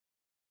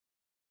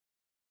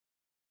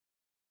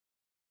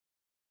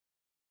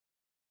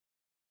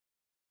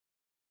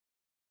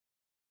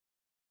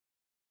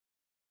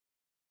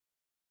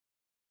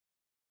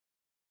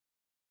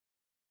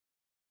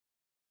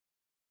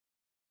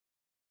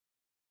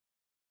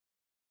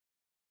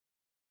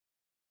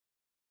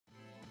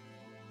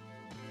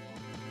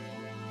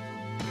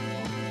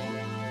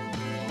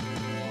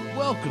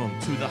Welcome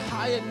to the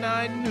High at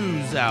 9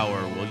 News Hour,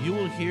 where you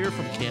will hear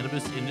from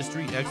cannabis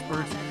industry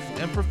experts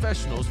and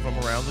professionals from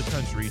around the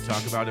country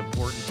talk about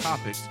important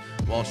topics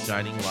while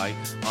shining light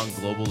on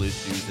global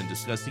issues and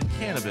discussing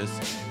cannabis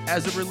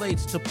as it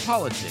relates to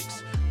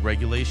politics,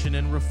 regulation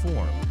and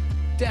reform,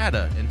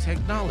 data and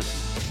technology,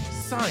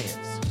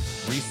 science,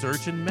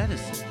 research and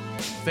medicine,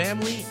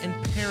 family and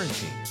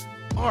parenting,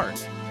 art,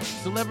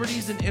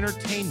 celebrities and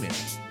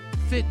entertainment,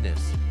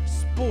 fitness,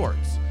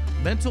 sports,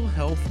 mental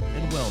health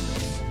and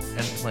wellness,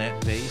 and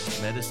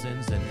plant-based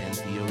medicines and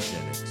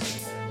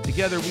entheogenics.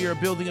 Together, we are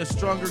building a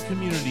stronger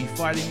community,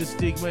 fighting the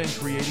stigma and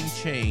creating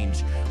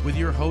change. With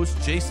your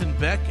hosts, Jason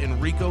Beck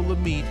and Rico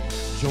Lamitte,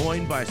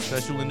 joined by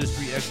special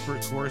industry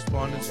expert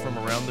correspondents from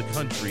around the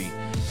country,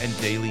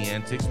 and daily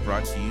antics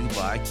brought to you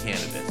by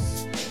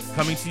Cannabis.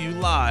 Coming to you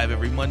live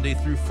every Monday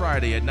through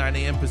Friday at 9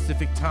 a.m.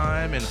 Pacific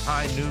Time and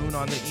high noon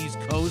on the East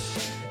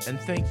Coast. And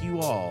thank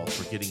you all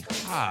for getting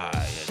high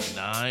at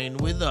 9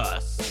 with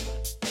us.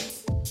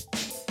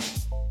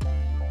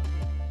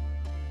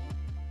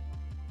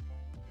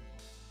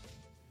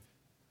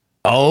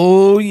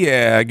 Oh,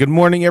 yeah. Good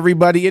morning,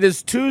 everybody. It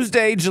is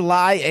Tuesday,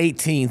 July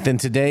 18th, and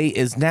today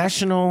is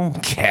National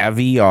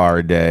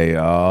Caviar Day.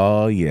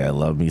 Oh, yeah.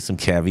 Love me some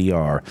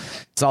caviar.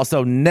 It's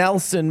also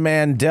Nelson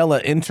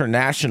Mandela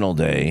International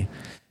Day,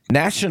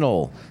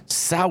 National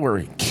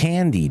Sour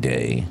Candy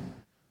Day,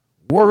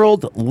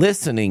 World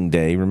Listening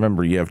Day.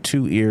 Remember, you have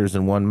 2 ears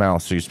and 1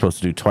 mouth, so you're supposed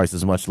to do twice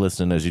as much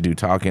listening as you do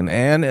talking.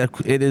 And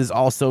it is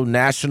also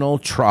National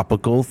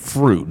Tropical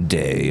Fruit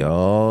Day.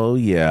 Oh,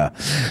 yeah.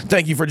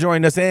 Thank you for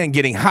joining us and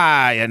getting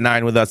high at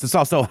 9 with us. It's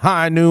also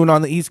high noon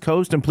on the East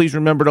Coast. And please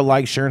remember to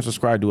like, share, and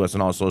subscribe to us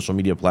on all social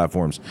media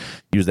platforms.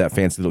 Use that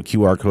fancy little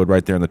QR code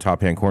right there in the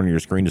top-hand corner of your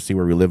screen to see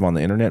where we live on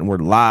the internet. And we're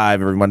live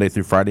every Monday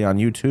through Friday on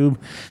YouTube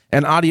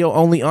and audio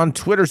only on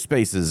Twitter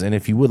Spaces. And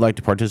if you would like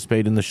to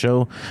participate in the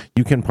show,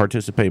 you can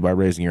participate by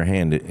raising your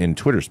hand in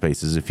Twitter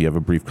Spaces if you have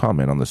a brief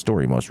comment on the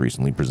story most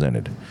recently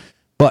presented.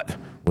 But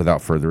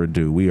without further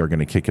ado, we are going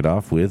to kick it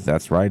off with,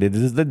 that's right, it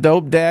is the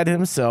dope dad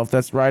himself.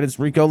 That's right, it's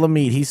Rico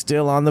Lamitte. He's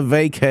still on the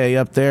vacay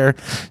up there,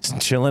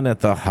 chilling at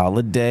the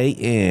Holiday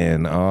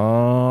Inn.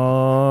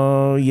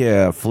 Oh,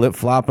 yeah,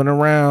 flip-flopping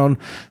around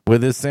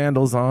with his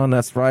sandals on.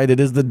 That's right, it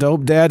is the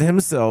dope dad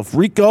himself,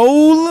 Rico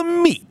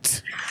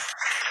Lamitte.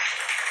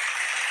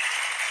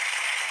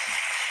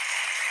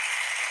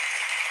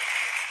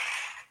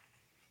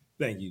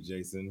 Thank you,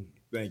 Jason.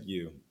 Thank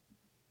you.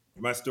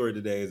 My story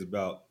today is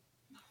about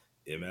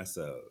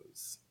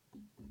MSOs.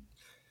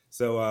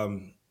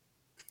 So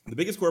the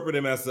biggest corporate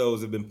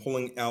MSOs have been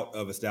pulling out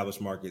of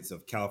established markets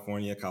of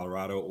California,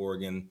 Colorado,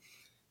 Oregon,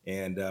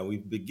 and we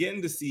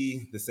begin to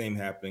see the same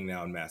happening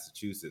now in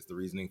Massachusetts. The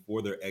reasoning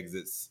for their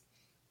exits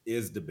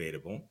is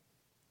debatable,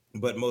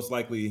 but most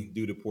likely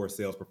due to poor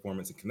sales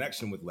performance in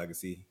connection with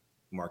legacy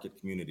market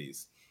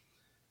communities.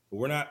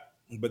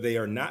 But they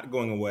are not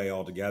going away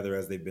altogether,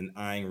 as they've been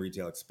eyeing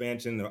retail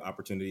expansion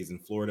opportunities in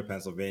Florida,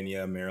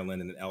 Pennsylvania,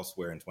 Maryland, and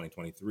elsewhere in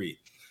 2023.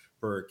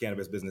 Per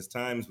Cannabis Business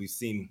Times, we've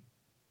seen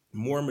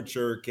more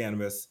mature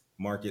cannabis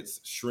markets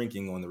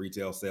shrinking on the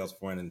retail sales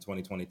front in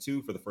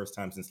 2022 for the first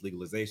time since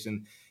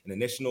legalization. An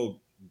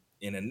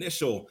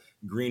initial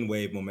green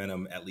wave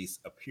momentum at least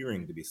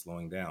appearing to be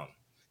slowing down.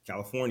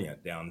 California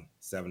down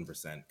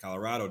 7%,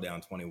 Colorado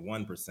down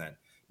 21%,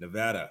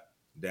 Nevada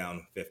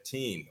down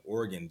 15%,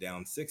 Oregon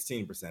down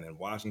 16%, and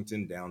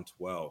Washington down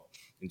 12%.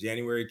 In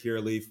January,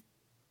 Curaleaf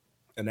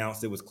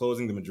announced it was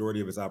closing the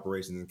majority of its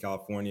operations in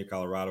California,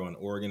 Colorado, and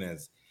Oregon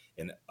as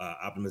an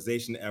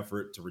optimization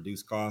effort to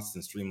reduce costs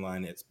and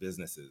streamline its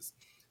businesses.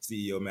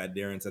 CEO Matt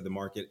Darin said the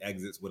market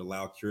exits would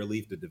allow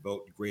Curaleaf to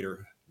devote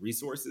greater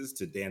resources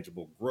to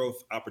tangible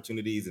growth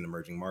opportunities in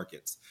emerging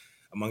markets.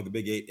 Among the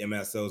Big 8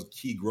 MSO's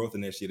key growth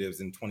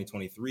initiatives in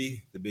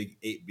 2023, the Big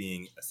 8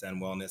 being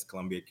Ascend Wellness,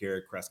 Columbia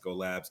Care, Cresco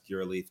Labs,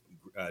 Curaleaf,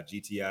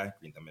 GTI,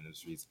 Green Thumb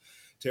Industries,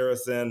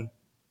 TerrAscend,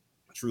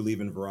 Trulieve,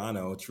 and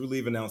Verano.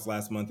 Trulieve announced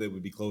last month it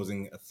would be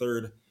closing a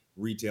third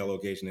retail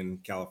location in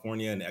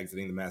California and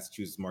exiting the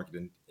Massachusetts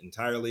market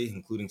entirely,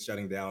 including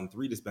shutting down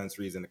 3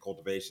 dispensaries and a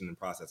cultivation and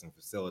processing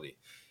facility.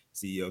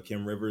 CEO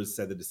Kim Rivers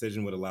said the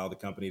decision would allow the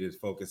company to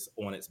focus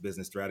on its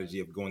business strategy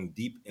of going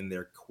deep in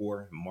their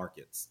core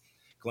markets.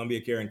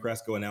 Columbia Care and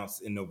Cresco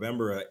announced in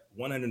November a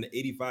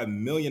 $185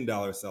 million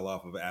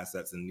sell-off of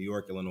assets in New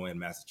York, Illinois, and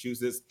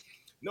Massachusetts,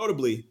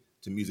 notably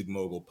to music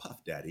mogul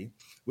Puff Daddy,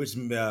 which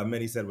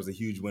many said was a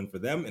huge win for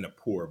them and a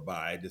poor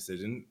buy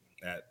decision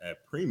at a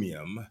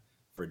premium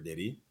for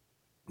Diddy.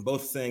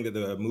 Both saying that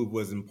the move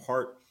was in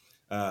part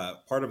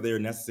of their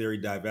necessary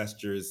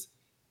divestitures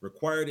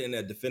required in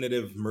a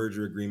definitive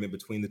merger agreement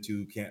between the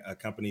two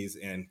companies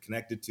and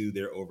connected to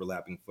their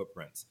overlapping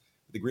footprints.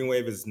 The green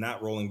wave is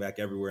not rolling back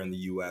everywhere in the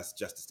U.S.,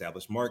 just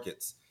established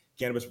markets.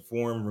 Cannabis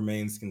reform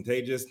remains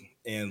contagious,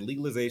 and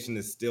legalization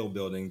is still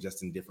building,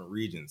 just in different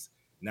regions.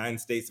 9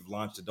 states have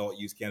launched adult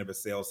use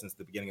cannabis sales since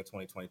the beginning of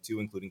 2022,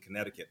 including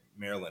Connecticut,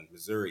 Maryland,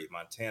 Missouri,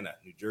 Montana,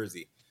 New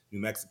Jersey,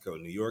 New Mexico,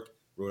 New York,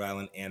 Rhode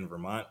Island, and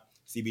Vermont.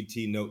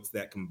 CBT notes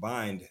that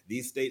combined,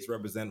 these states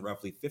represent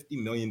roughly 50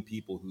 million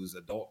people whose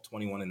adult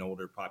 21 and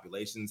older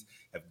populations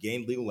have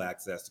gained legal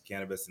access to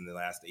cannabis in the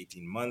last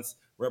 18 months,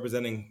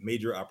 representing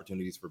major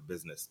opportunities for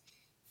business.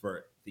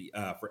 For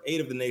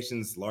 8 of the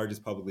nation's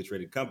largest publicly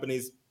traded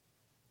companies,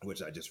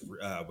 which I just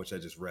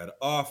read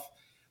off,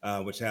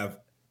 which have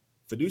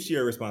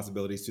fiduciary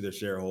responsibilities to their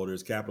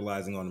shareholders,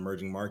 capitalizing on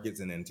emerging markets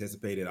and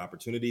anticipated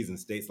opportunities in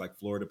states like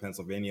Florida,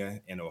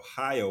 Pennsylvania, and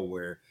Ohio,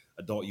 where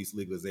adult use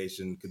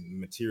legalization could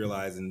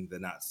materialize in the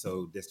not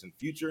so distant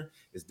future,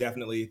 is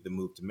definitely the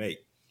move to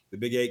make. The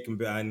Big Eight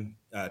combine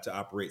to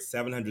operate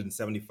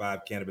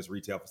 775 cannabis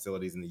retail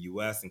facilities in the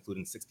U.S.,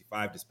 including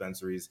 65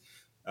 dispensaries.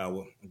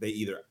 They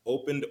either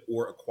opened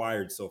or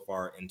acquired so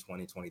far in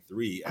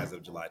 2023 as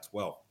of July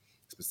 12th.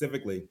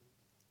 Specifically,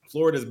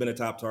 Florida has been a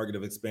top target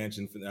of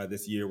expansion for,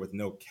 this year, with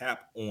no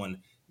cap on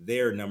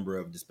their number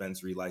of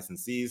dispensary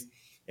licensees,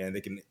 and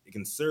it can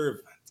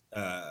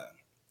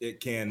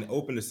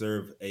open to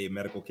serve a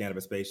medical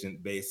cannabis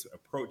patient base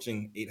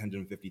approaching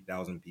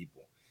 850,000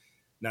 people.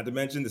 Not to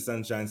mention, the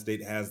Sunshine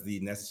State has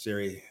the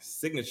necessary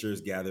signatures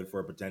gathered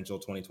for a potential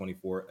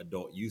 2024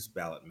 adult use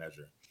ballot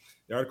measure.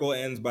 The article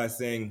ends by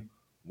saying,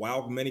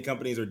 while many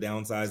companies are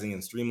downsizing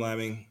and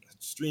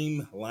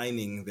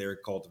streamlining their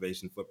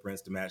cultivation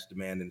footprints to match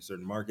demand in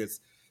certain markets,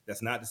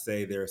 that's not to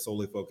say they're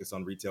solely focused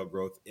on retail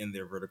growth in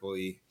their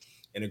vertically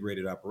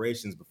integrated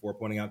operations. Before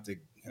pointing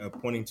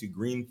to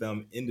Green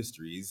Thumb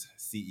Industries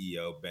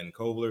CEO Ben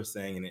Kovler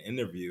saying in an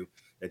interview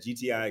that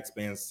GTI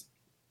plans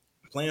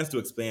to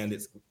expand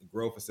its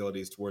grow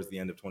facilities towards the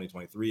end of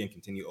 2023 and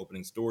continue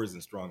opening stores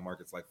in strong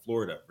markets like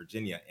Florida,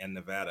 Virginia, and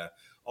Nevada,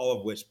 all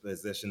of which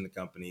position the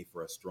company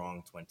for a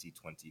strong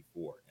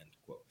 2024, end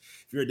quote.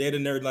 If you're a data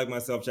nerd like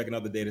myself, checking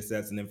out the data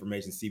sets and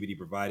information CBD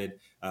provided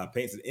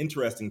paints an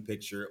interesting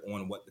picture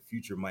on what the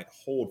future might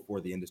hold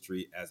for the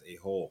industry as a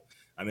whole.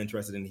 I'm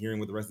interested in hearing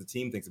what the rest of the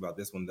team thinks about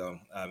this one, though.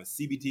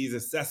 CBT's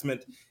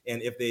assessment,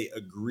 and if they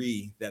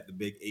agree that the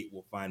Big Eight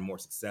will find more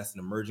success in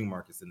emerging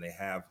markets than they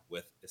have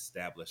with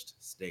established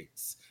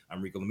states.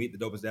 I'm Rico Lamitte, the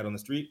dopest dad on the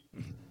street.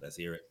 Let's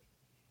hear it.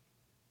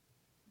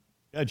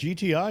 Yeah,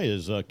 GTI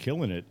is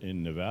killing it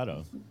in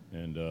Nevada,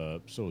 and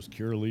so is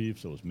Curaleaf,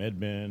 so is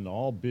MedMen,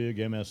 all big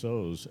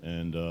MSOs,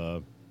 and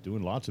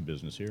doing lots of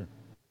business here.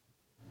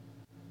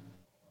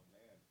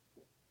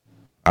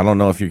 I don't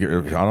know if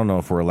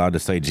we're allowed to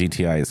say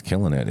GTI is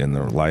killing it in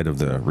the light of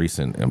the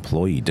recent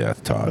employee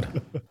death,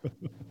 Todd.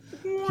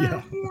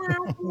 Yeah.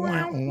 Good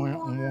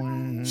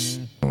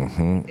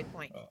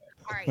point. All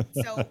right.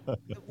 So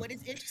what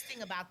is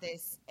interesting about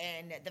this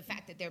and the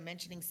fact that they're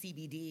mentioning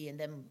CBD and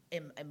them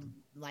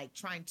like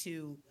trying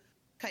to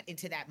cut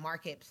into that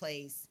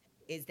marketplace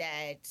is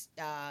that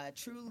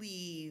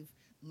Trulieve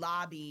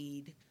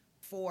lobbied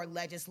for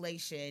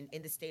legislation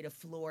in the state of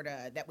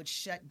Florida that would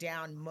shut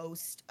down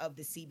most of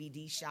the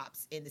CBD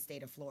shops in the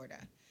state of Florida.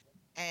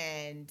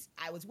 And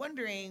I was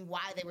wondering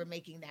why they were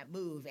making that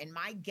move. And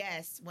my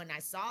guess when I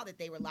saw that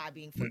they were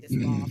lobbying for this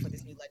law, for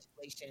this new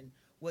legislation,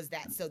 was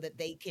that so that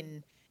they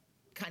can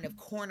kind of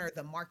corner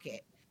the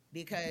market.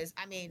 Because,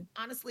 I mean,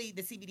 honestly,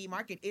 the CBD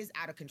market is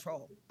out of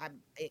control.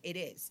 It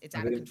is. It's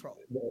out of control.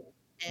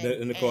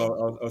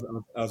 Nicole,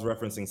 I was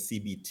referencing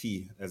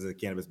CBT as a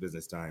Cannabis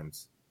Business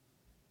Times.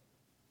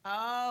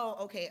 Oh,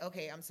 okay.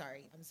 I'm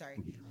sorry.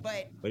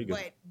 But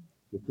it's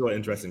still an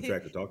interesting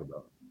track to talk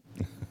about.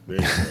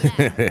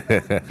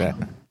 That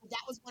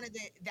was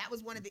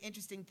one of the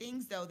interesting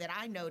things, though, that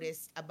I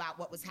noticed about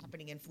what was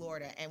happening in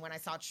Florida. And when I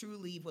saw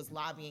Trulieve was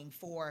lobbying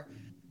for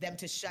them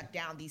to shut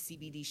down these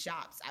CBD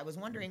shops, I was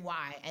wondering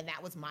why, and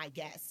that was my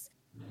guess.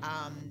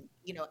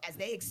 As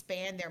they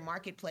expand their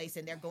marketplace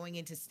and they're going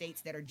into states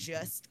that are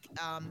just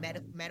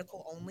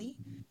medical only,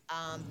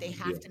 they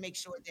have to make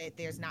sure that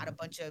there's not a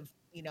bunch of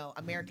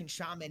American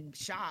shaman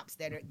shops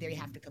that they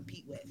have to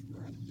compete with.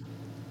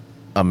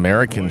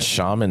 American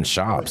shaman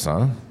shops,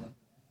 huh?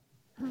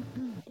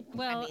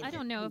 Well, I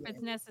don't know if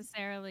it's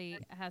necessarily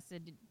has to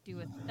do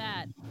with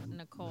that,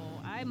 Nicole.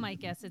 I might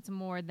guess it's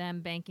more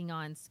them banking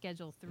on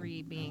Schedule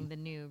 3 being the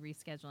new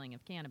rescheduling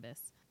of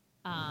cannabis,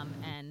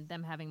 and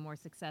them having more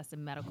success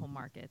in medical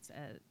markets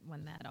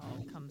when that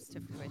all comes to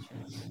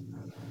fruition.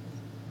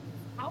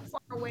 How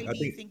far away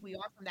do you think we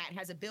are from that?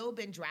 Has a bill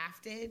been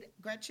drafted,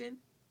 Gretchen?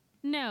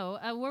 No,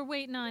 we're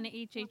waiting on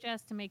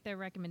HHS to make their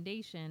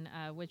recommendation,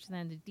 which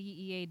then the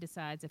DEA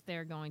decides if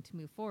they're going to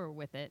move forward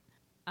with it.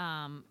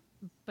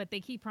 But they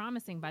keep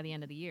promising by the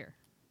end of the year.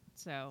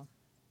 So,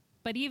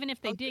 but even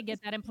if they did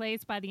get that in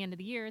place by the end of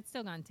the year, it's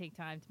still going to take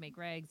time to make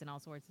regs and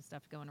all sorts of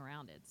stuff going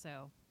around it.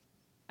 So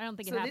I don't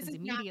think it happens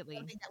immediately.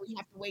 Not something that we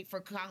have to wait for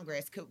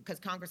Congress, because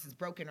Congress is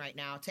broken right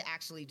now, to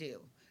actually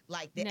do.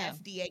 Like the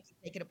FDA can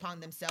take it upon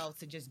themselves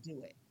to just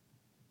do it.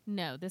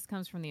 No, this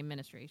comes from the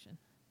administration.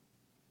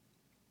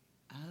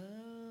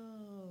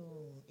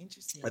 Oh,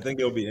 interesting. I think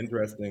it'll be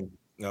interesting.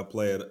 I'll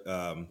play it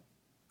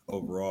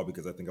overall,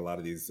 because I think a lot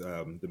of these,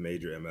 the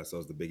major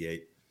MSOs, the Big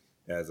Eight,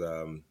 as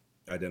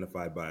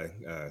identified by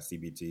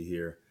CBT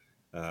here,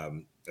 I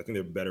think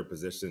they're better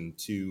positioned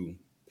to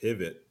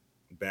pivot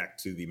back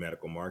to the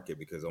medical market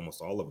because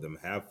almost all of them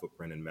have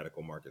footprint in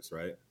medical markets,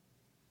 right?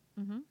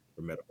 Mm-hmm.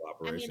 For medical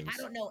I mean, I operations.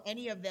 don't know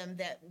any of them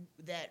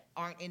that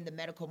aren't in the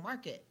medical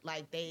market.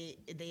 Like they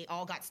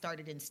all got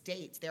started in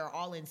states. They're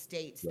all in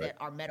states Right. that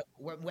are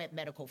went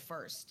medical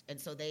first, and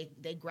so they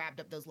grabbed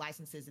up those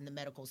licenses in the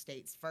medical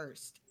states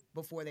first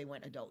before they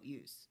went adult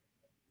use.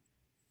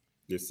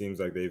 It seems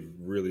like they've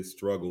really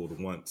struggled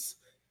once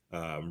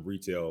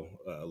retail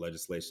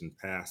legislation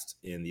passed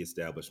in the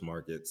established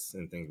markets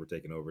and things were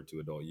taken over to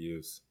adult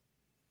use.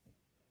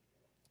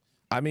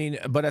 I mean,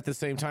 but at the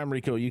same time,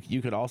 Rico,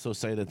 you could also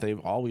say that they've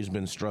always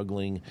been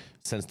struggling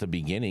since the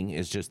beginning.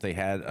 It's just they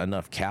had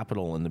enough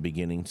capital in the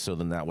beginning, so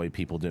then that way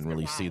people didn't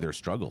really see their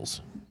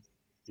struggles.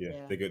 Yeah,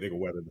 Yeah. they could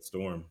weather the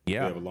storm.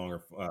 Yeah. They have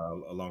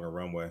a longer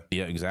runway.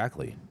 Yeah,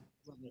 exactly.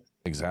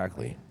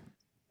 Exactly.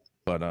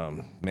 But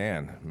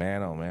man,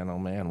 oh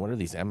man, what are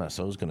these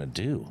MSOs gonna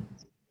do?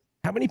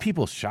 How many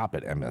people shop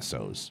at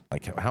MSOs?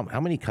 Like how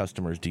many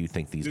customers do you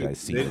think these Dude, guys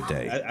see a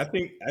day? I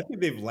think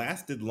they've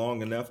lasted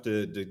long enough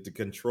to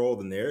control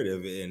the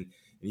narrative, and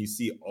you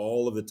see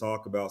all of the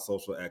talk about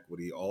social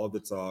equity, all of the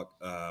talk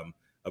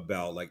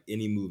about like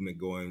any movement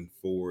going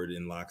forward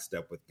in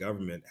lockstep with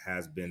government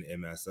has been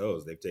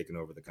MSOs. They've taken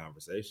over the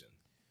conversation.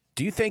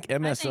 Do you think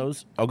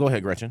MSOs? Oh, go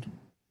ahead, Gretchen.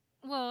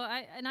 Well,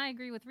 I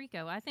agree with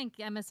Rico. I think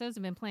MSOs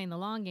have been playing the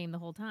long game the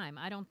whole time.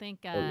 I don't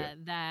think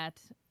that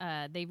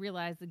they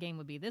realized the game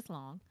would be this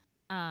long,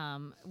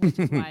 which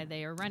is why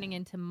they are running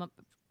into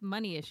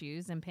money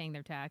issues and paying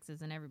their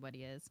taxes, and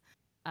everybody is.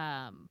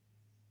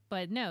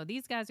 But no,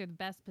 these guys are the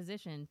best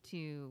positioned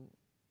to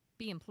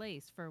be in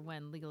place for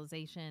when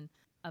legalization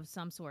of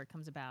some sort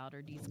comes about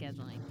or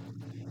descheduling.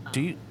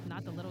 Do you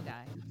Not the little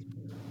guy.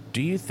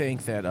 do you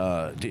think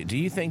that do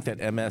you think that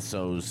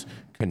MSOs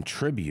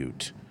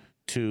contribute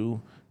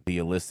to the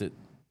illicit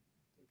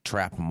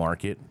trap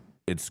market,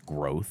 its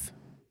growth?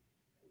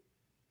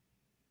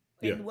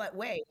 In what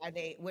way are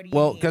they? What do you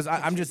Well, mean because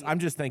I'm contribute?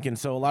 just thinking.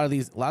 So a lot of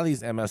these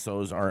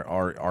MSOs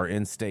are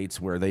in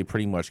states where they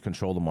pretty much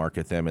control the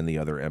market, them and the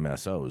other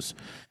MSOs.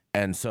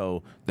 And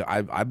so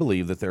I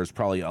believe that there's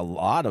probably a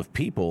lot of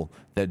people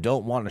that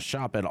don't want to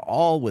shop at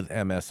all with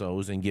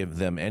MSOs and give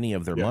them any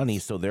of their money.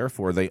 So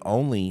therefore, they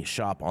only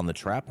shop on the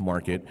trap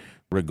market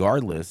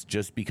regardless,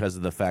 just because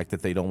of the fact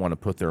that they don't want to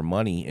put their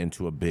money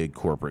into a big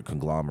corporate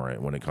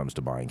conglomerate when it comes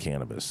to buying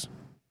cannabis.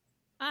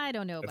 I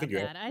don't know about think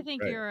you're that. I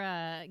think right.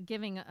 you're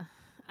giving.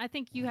 I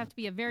think you have to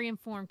be a very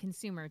informed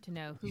consumer to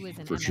know who is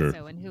an For MSO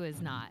sure. and who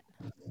is not.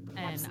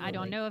 And I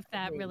don't know if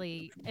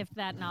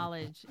that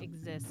knowledge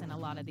exists in a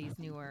lot of these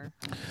newer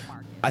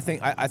markets. I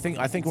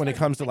think when it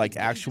comes to like It's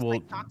just actual,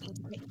 like talking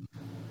to me.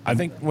 I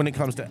think when it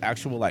comes to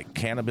actual like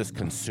cannabis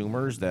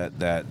consumers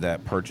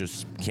that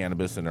purchase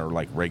cannabis and are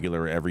like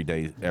regular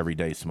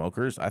everyday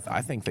smokers,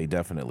 I think they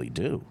definitely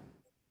do.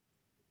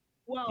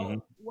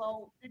 Well,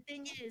 well, the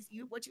thing is,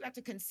 what you have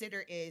to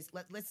consider is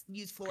let's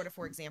use Florida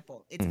for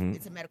example. Mhm.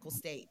 It's a medical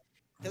state.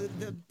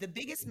 The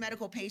biggest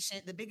medical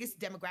patient, the biggest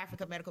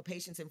demographic of medical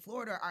patients in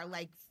Florida are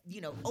like,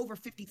 over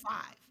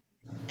 55.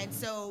 And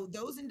so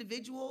those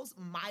individuals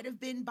might have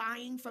been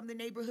buying from the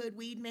neighborhood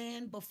weed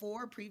man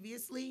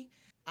previously.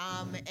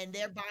 And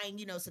they're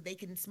buying, so they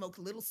can smoke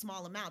little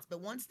small amounts. But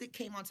once it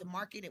came onto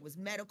market, it was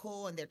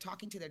medical and they're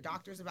talking to their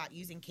doctors about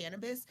using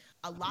cannabis.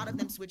 A lot of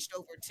them switched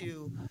over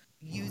to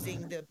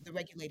using the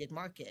regulated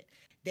market.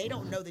 They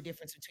don't know the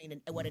difference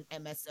between what an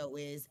MSO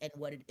is and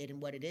what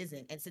it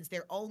isn't. And since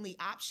their only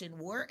option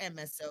were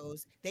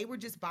MSOs, they were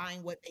just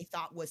buying what they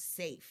thought was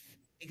safe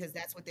because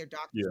that's what their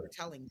doctors were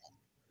telling them.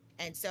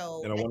 And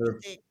so And I I wonder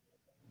think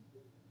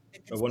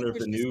that I wonder if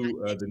consumers just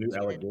got the new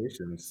educated.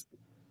 allegations.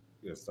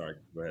 Yeah, sorry,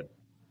 go ahead.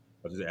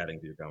 I was just adding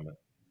to your comment.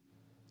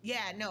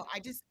 Yeah, no,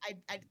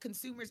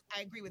 consumers,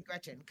 I agree with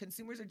Gretchen.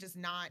 Consumers are just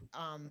not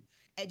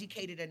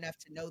educated enough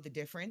to know the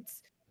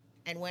difference.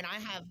 And when I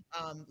have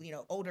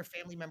older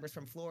family members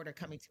from Florida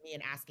coming to me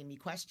and asking me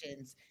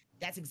questions,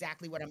 that's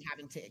exactly what I'm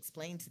having to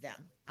explain to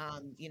them.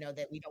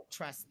 That we don't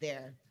trust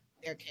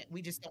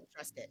we just don't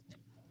trust it.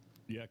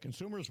 Yeah,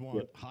 consumers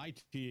want high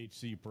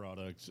THC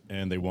products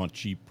and they want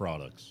cheap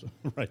products,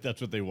 right? That's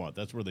what they want.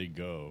 That's where they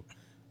go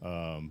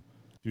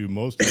to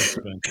most of the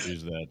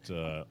dispensaries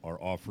that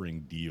are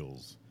offering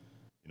deals.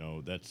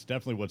 That's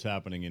definitely what's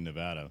happening in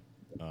Nevada,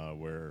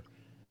 where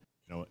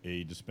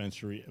a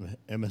dispensary,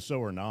 MSO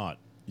or not,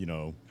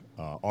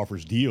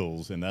 offers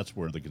deals, and that's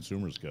where the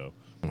consumers go.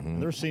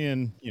 And they're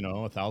seeing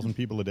 1,000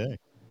 people a day.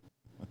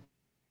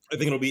 I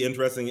think it'll be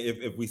interesting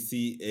if we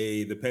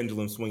see the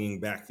pendulum swinging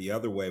back the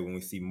other way when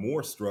we see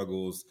more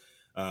struggles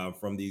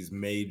from these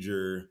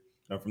major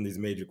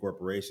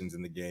corporations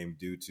in the game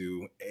due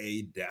to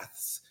A,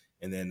 deaths,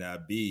 and then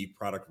B,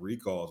 product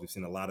recalls. We've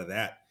seen a lot of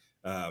that.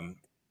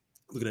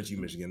 Looking at you,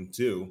 Michigan,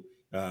 too.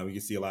 You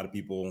can see a lot of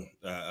people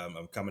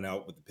coming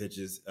out with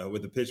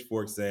the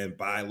pitchforks saying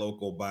buy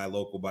local, buy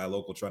local, buy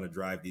local, trying to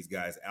drive these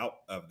guys out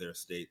of their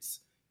states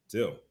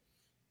too.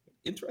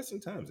 Interesting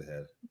times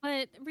ahead.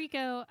 But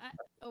Rico,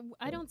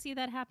 I don't see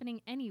that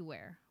happening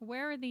anywhere.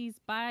 Where are these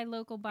buy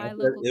local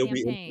It'll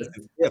be campaigns?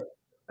 interesting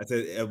if I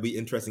said it'll be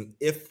interesting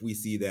if we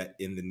see that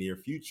in the near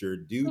future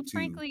due Well, to.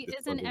 frankly, the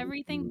isn't struggle with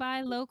everything food.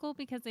 buy local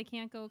because they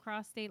can't go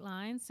across state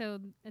lines? So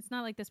it's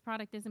not like this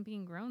product isn't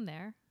being grown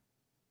there.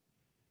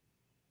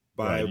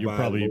 Right, you by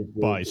probably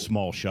local, buy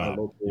small by shop,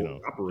 local you know.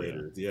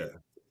 operators?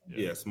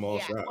 Yeah, small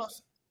Yeah. Well,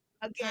 shops.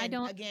 I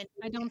don't again,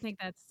 think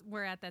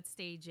we're at that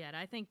stage yet.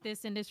 I think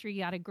this industry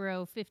got to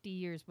grow 50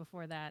 years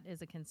before that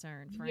is a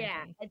concern, frankly.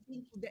 yeah. I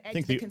think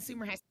think the the-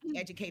 consumer has to be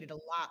educated a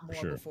lot more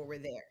Sure. before we're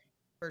there.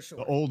 For sure.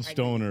 The old I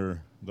agree.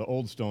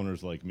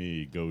 stoners like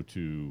me go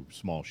to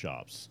small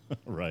shops,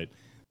 right?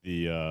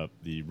 The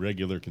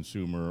regular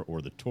consumer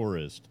or the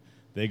tourist,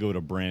 they go to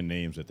brand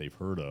names that they've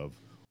heard of,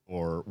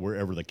 or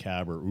wherever the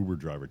cab or Uber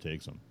driver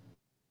takes them.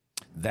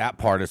 That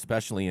part,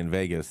 especially in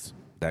Vegas,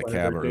 that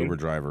cab or 2013. Uber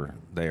driver,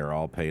 they are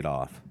all paid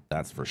off.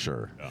 That's for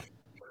sure.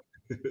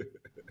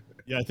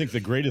 Yeah, I think the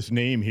greatest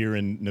name here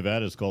in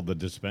Nevada is called the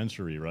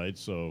Dispensary, right?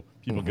 So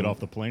people get off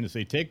the plane and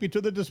say, "Take me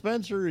to the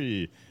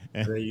dispensary,"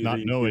 and And then you not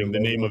see knowing the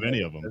name logo of any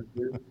that of them.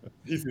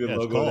 You see the Yeah, it's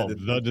logo called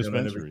that The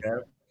Dispensary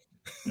on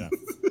every Dispensary.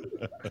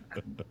 cab.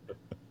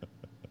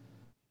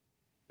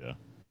 Yeah. Yeah.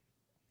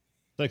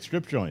 It's like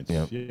strip joints.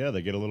 Yep. Yeah,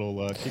 they get a little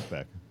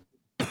kickback.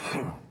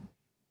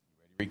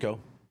 Rico?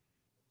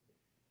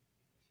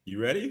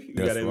 You ready?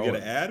 Yes, We got rolling.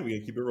 to add. We got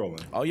to keep it rolling.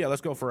 Oh, yeah,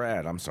 let's go for an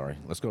ad. I'm sorry.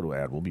 Let's go to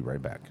ad. We'll be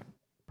right back.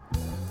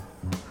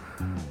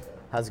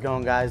 How's it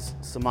going, guys?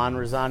 Saman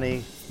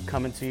Razani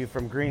coming to you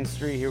from Green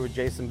Street here with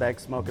Jason Beck,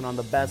 smoking on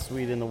the best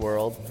weed in the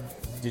world.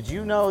 Did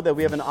you know that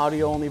we have an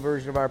audio-only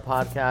version of our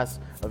podcast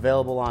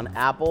available on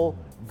Apple,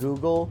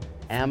 Google,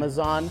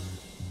 Amazon,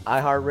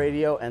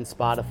 iHeartRadio, and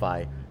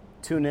Spotify?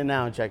 Tune in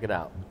now and check it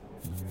out.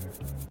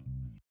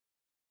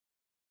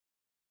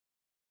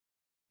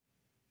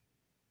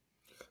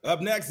 Up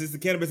next is the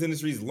cannabis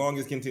industry's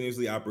longest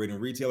continuously operating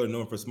retailer,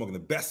 known for smoking the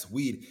best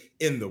weed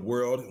in the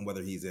world. And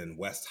whether he's in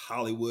West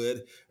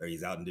Hollywood or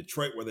he's out in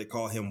Detroit where they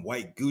call him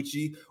White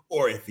Gucci,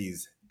 or if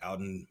he's out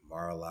in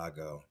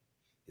Mar-a-Lago,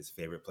 his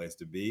favorite place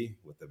to be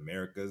with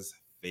America's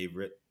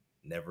favorite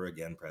never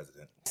again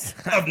president.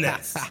 Up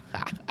next,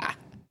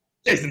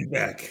 Jason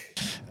Beck.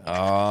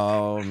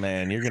 Oh,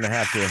 man, you're going to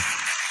have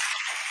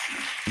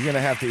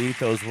to eat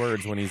those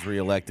words when he's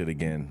reelected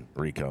again,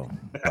 Rico.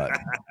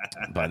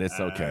 But it's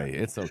okay.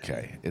 It's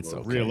okay. It's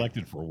okay.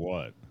 Reelected for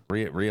what?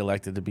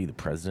 Reelected to be the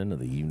president of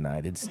the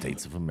United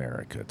States of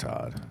America,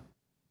 Todd.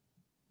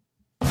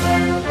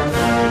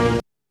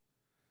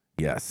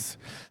 Yes.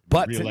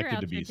 But Reelected You're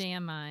out to your be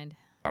damn mind.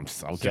 I'm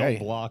Cell okay.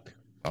 block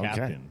Okay.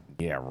 captain.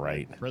 Yeah,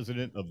 right.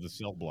 President of the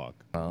cell block.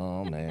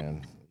 Oh,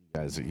 man.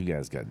 You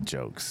guys got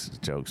jokes.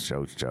 I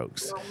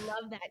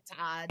love that,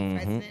 Todd. Mhm.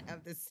 President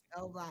of the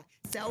Cell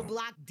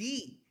Block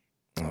D.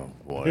 Oh,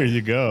 boy. There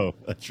you go.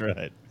 That's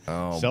right.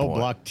 Oh, Cell boy.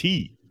 block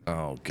T.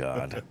 Oh,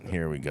 God.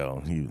 Here we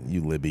go.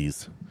 You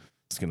libbies.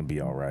 It's going to be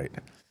all right.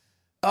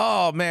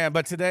 Oh, man.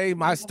 But today,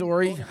 my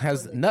story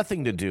has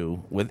nothing to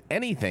do with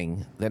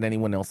anything that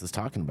anyone else is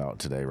talking about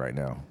today, right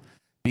now.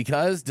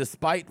 Because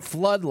despite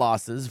flood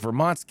losses,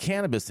 Vermont's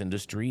cannabis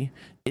industry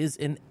is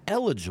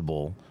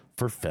ineligible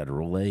for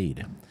federal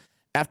aid.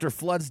 After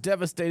floods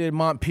devastated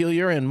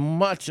Montpelier and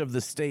much of the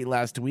state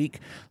last week,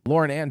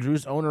 Lauren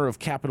Andrews, owner of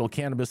Capital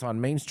Cannabis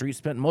on Main Street,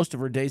 spent most of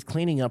her days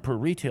cleaning up her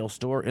retail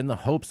store in the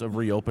hopes of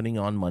reopening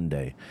on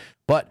Monday.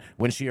 But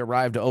when she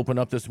arrived to open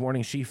up this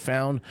morning, she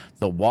found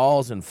the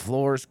walls and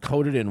floors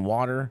coated in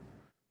water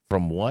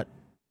from what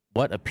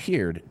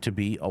appeared to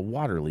be a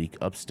water leak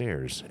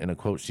upstairs. In a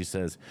quote, she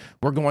says,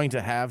 "We're going to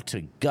have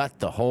to gut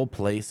the whole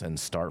place and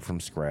start from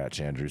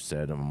scratch," Andrews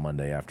said on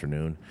Monday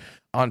afternoon.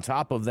 On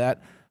top of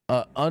that,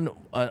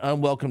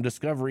 unwelcome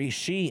discovery,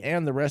 she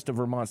and the rest of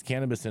Vermont's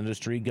cannabis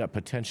industry got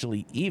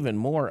potentially even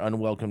more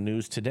unwelcome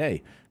news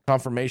today.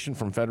 Confirmation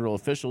from federal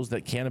officials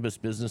that cannabis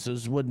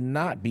businesses would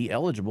not be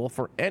eligible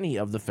for any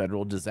of the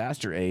federal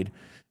disaster aid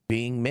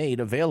being made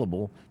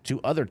available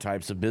to other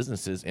types of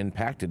businesses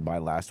impacted by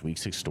last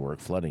week's historic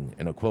flooding.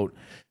 In a quote,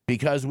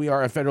 "Because we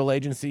are a federal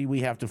agency, we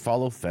have to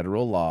follow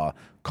federal law,"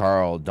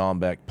 Carl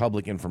Dombeck,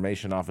 public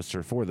information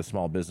officer for the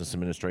Small Business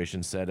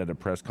Administration, said at a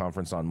press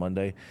conference on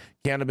Monday.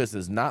 "Cannabis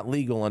is not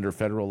legal under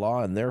federal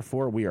law, and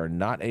therefore we are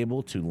not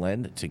able to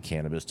lend to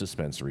cannabis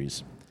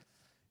dispensaries.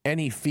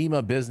 Any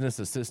FEMA business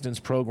assistance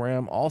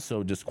program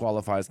also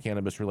disqualifies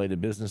cannabis-related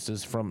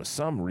businesses for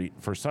some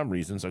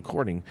reasons,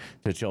 according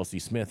to Chelsea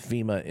Smith,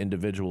 FEMA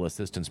Individual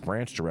Assistance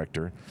Branch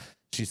Director.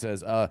 She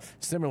says,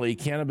 similarly,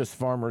 cannabis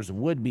farmers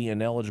would be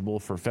ineligible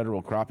for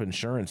federal crop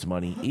insurance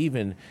money,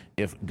 even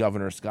if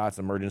Governor Scott's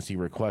emergency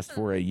request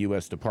for a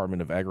U.S.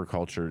 Department of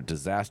Agriculture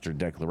disaster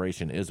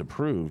declaration is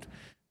approved,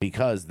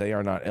 because they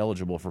are not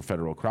eligible for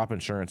federal crop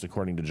insurance,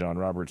 according to John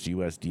Roberts,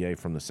 USDA,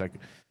 from the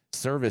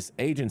Service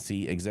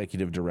Agency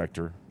Executive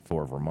Director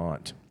for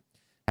Vermont.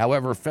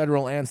 However,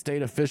 federal and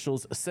state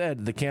officials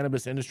said the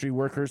cannabis industry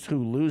workers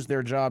who lose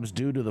their jobs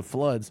due to the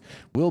floods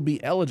will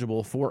be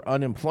eligible for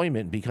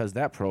unemployment because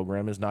that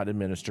program is not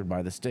administered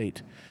by the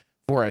state.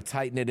 For a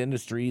tight-knit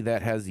industry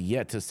that has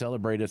yet to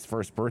celebrate its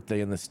first birthday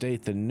in the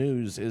state, the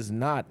news is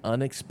not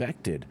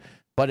unexpected.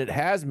 but it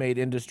has made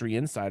industry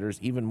insiders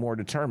even more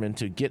determined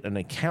to get an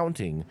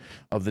accounting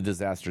of the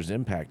disaster's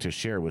impact to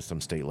share with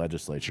some state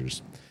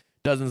legislatures.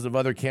 Dozens of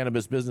other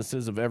cannabis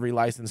businesses of every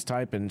license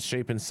type and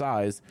shape and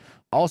size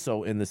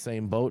also in the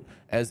same boat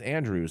as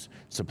Andrews.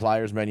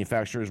 Suppliers,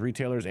 manufacturers,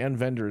 retailers, and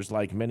vendors,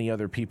 like many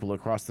other people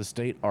across the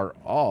state, are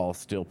all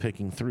still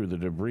picking through the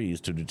debris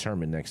to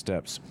determine next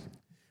steps.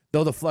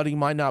 Though the flooding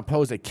might not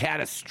pose a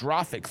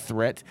catastrophic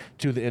threat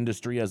to the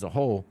industry as a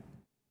whole,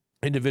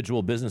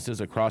 individual businesses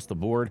across the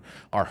board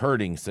are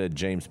hurting, said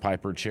James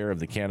Piper, chair of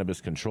the Cannabis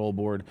Control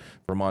Board,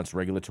 Vermont's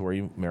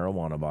regulatory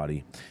marijuana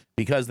body.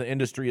 Because the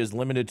industry is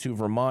limited to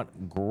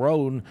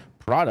Vermont-grown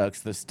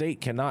products, the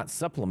state cannot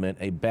supplement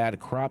a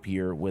bad crop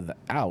year with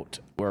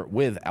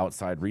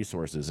outside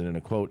resources. And in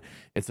a quote,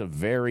 "It's a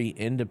very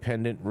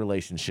independent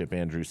relationship,"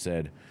 Andrew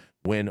said.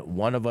 "When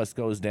one of us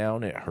goes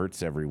down, it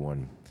hurts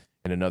everyone."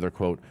 In another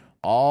quote,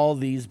 "All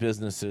these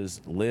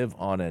businesses live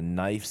on a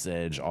knife's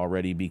edge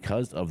already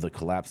because of the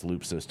collapsed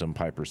loop system,"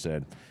 Piper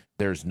said.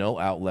 "There's no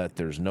outlet,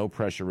 there's no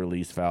pressure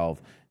release valve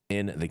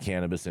in the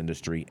cannabis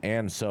industry.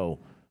 And so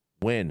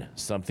when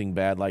something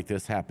bad like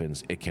this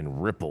happens, it can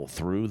ripple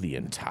through the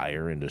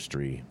entire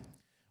industry."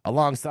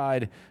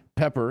 Alongside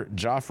Pepper,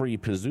 Joffrey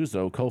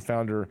Pizzuto,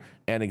 co-founder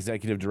and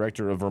executive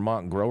director of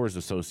Vermont Growers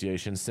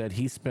Association, said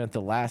he spent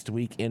the last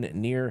week in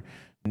near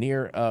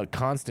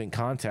constant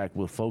contact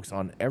with folks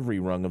on every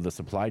rung of the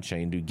supply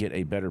chain to get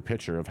a better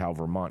picture of how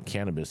Vermont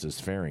cannabis is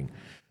faring.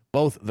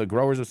 Both the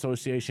Growers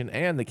Association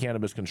and the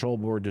Cannabis Control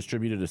Board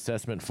distributed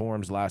assessment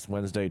forms last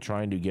Wednesday,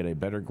 trying to get a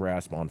better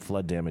grasp on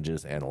flood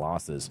damages and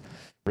losses.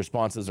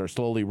 Responses are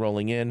slowly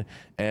rolling in,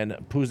 and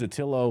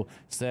Puzzitillo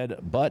said,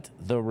 but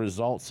the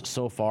results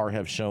so far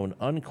have shown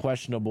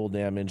unquestionable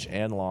damage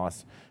and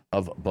loss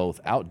of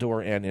both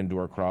outdoor and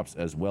indoor crops,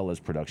 as well as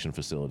production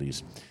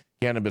facilities.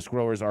 Cannabis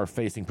growers are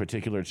facing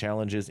particular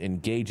challenges in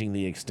gauging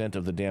the extent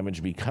of the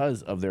damage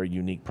because of their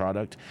unique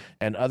product,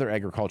 and other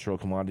agricultural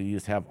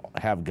commodities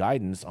have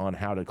guidance on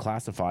how to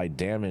classify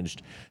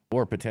damaged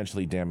or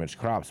potentially damaged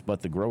crops,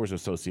 but the Growers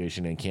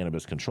Association and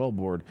Cannabis Control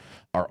Board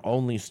are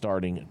only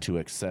starting to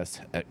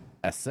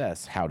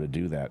assess how to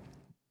do that.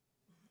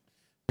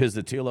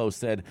 Pizzitillo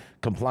said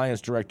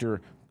compliance director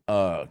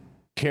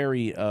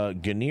Carrie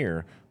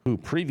Gannier, who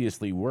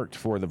previously worked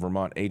for the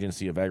Vermont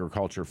Agency of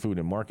Agriculture, Food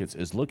and Markets,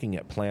 is looking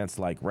at plants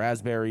like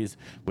raspberries,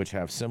 which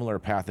have similar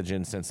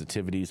pathogen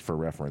sensitivities, for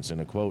reference.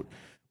 In a quote,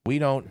 we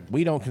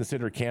don't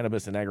consider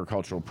cannabis an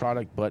agricultural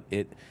product, but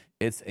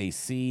it's a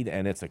seed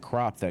and it's a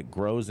crop that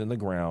grows in the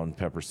ground,"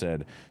 Pepper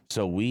said,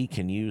 "so we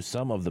can use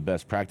some of the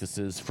best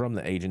practices from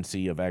the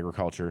Agency of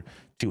Agriculture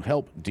to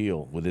help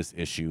deal with this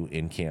issue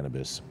in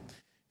cannabis."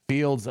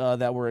 Fields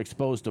that were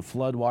exposed to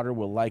flood water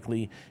will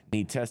likely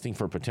need testing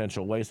for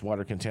potential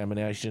wastewater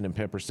contamination, and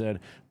Pepper said,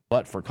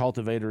 but for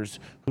cultivators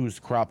whose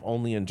crop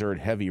only endured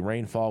heavy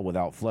rainfall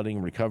without flooding,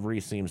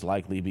 recovery seems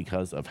likely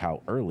because of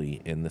how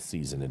early in the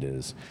season it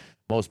is.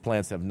 Most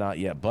plants have not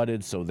yet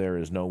budded, so there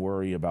is no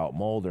worry about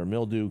mold or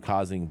mildew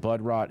causing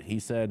bud rot, he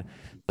said.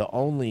 The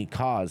only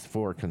cause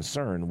for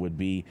concern would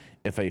be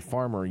if a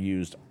farmer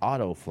used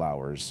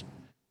autoflowers,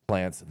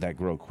 plants that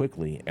grow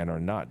quickly and are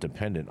not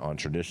dependent on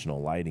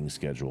traditional lighting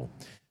schedule.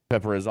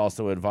 Pepper has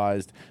also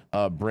advised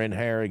Bryn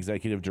Hare,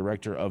 executive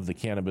director of the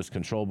Cannabis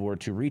Control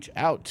Board, to reach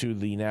out to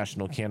the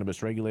National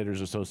Cannabis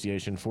Regulators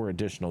Association for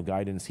additional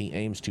guidance. He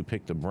aims to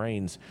pick the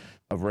brains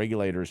of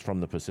regulators from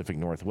the Pacific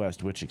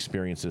Northwest, which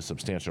experiences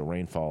substantial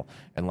rainfall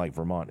and, like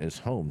Vermont, is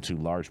home to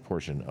large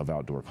portion of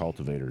outdoor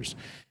cultivators.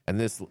 And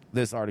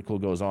this article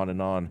goes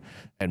on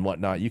and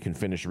whatnot. You can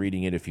finish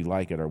reading it if you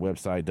like at our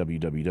website,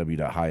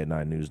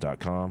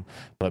 www.highat9news.com.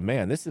 But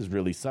man, this is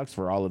really sucks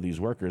for all of these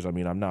workers. I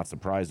mean, I'm not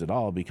surprised at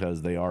all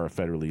because they are a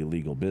federally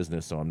illegal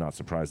business, so I'm not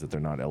surprised that they're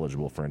not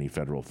eligible for any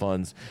federal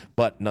funds.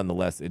 But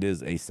nonetheless, it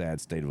is a sad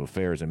state of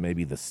affairs, and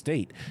maybe the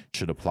state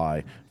should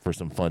apply for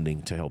some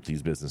funding to help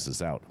these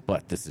businesses out.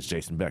 But this is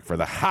Jason Beck for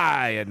the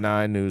High at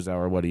 9 News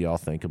Hour. What do y'all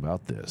think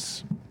about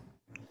this?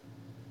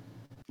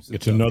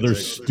 It's another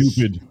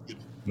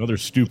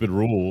stupid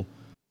rule,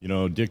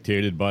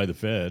 dictated by the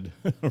Fed,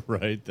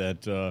 right?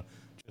 That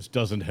just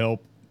doesn't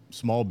help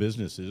small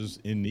businesses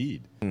in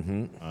need.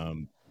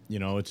 Mm-hmm.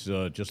 It's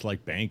just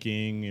like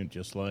banking and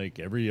just like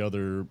every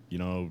other,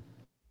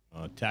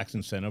 tax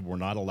incentive we're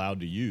not allowed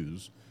to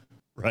use,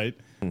 right?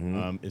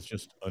 Mm-hmm. It's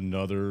just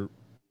another,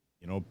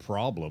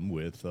 problem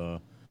with,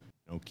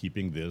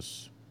 keeping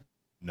this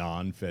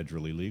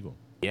non-federally legal.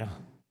 Yeah.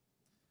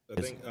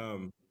 I think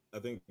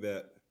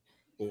that.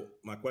 Well,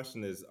 my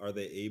question is, are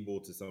they able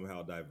to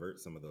somehow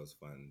divert some of those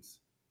funds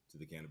to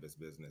the cannabis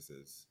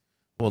businesses?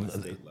 Well,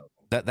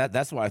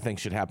 that's what I think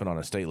should happen on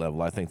a state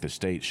level. I think the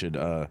state should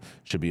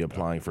be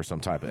applying for some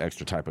type of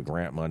extra type of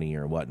grant money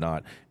or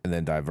whatnot, and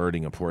then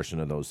diverting a portion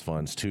of those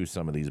funds to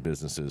some of these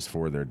businesses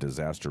for their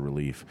disaster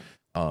relief,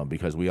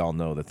 because we all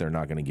know that they're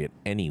not going to get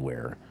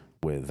anywhere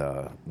with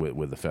the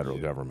federal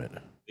government.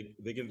 But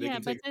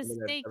the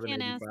state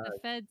can't ask the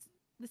feds.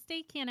 the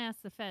state can't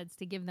ask the feds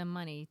to give them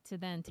money to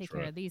then take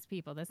care right. of these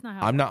people. That's not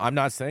how. I'm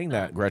not saying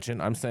that,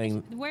 Gretchen. I'm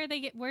saying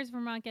Where's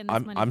Vermont getting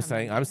this money I'm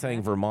from?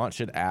 saying Vermont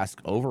should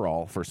ask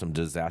overall for some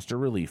disaster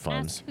relief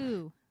funds. Ask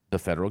who? The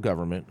federal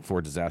government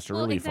for disaster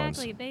relief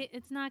exactly. funds.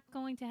 It's not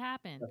going to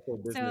happen. That's for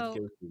business So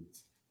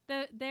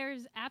cases.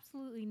 there's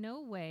absolutely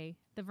no way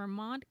the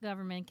Vermont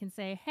government can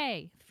say,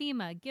 "Hey,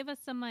 FEMA, give us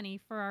some money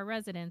for our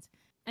residents,"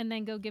 and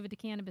then go give it to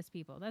cannabis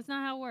people. That's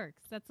not how it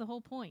works. That's the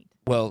whole point.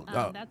 Well,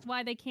 That's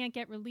why they can't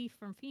get relief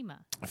from FEMA.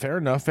 Fair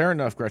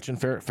enough, Gretchen.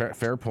 Fair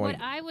point.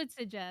 What I would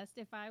suggest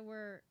if I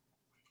were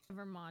a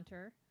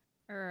Vermonter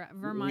or a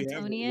We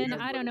Vermontonian, have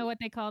I don't know what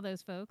they call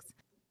those folks.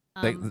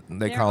 They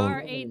there call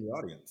are them in the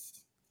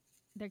audience.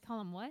 They call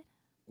them what?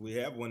 We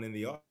have one in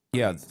the audience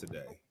Yeah.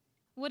 today.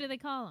 What do they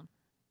call them?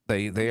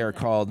 they are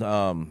called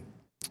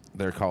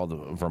they're called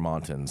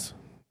Vermontans.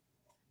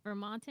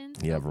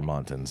 Vermontans? Yeah, Okay.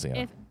 Vermontans.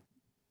 Yeah. If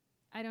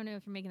I don't know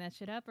if you're making that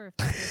shit up or if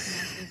that person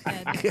actually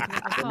said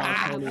that's what they're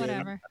called, but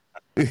whatever.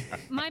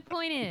 My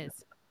point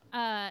is,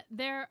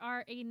 there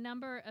are a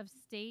number of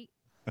state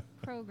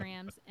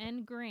programs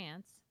and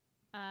grants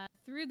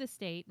through the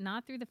state,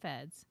 not through the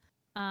feds,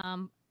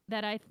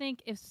 that I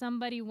think if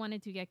somebody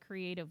wanted to get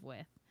creative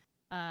with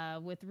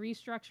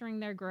restructuring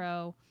their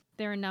grow,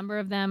 there are a number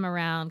of them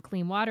around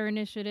clean water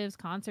initiatives,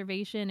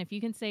 conservation. If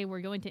you can say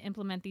we're going to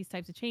implement these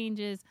types of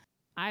changes,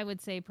 I would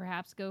say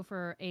perhaps go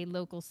for a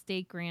local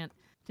state grant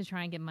to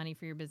try and get money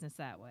for your business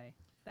that way.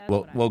 That's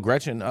Well,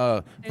 Gretchen,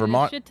 There's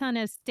Vermont. a shit ton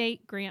of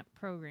state grant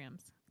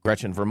programs.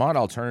 Gretchen, Vermont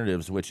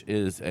Alternatives, which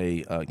is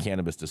a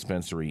cannabis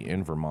dispensary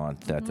in Vermont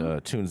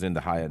that tunes into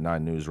High at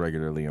 9 News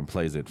regularly and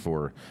plays it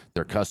for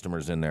their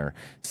customers in there,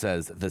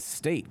 says the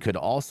state could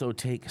also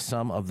take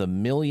some of the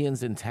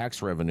millions in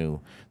tax revenue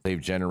they've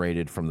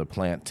generated from the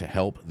plant to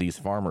help these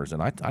farmers.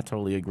 And I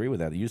totally agree with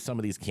that. Use some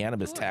of these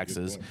cannabis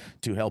taxes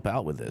to help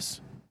out with this.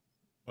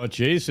 But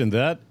Jason,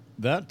 that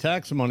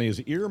tax money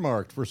is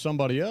earmarked for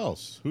somebody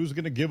else. Who's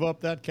going to give up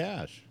that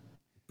cash?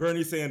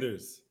 Bernie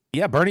Sanders.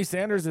 Yeah, Bernie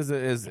Sanders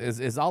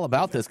is all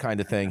about this kind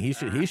of thing. He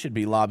should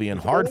be lobbying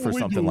hard for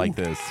something like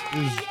this.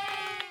 Is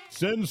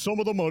send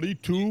some of the money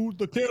to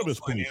the cannabis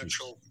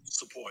financial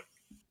support.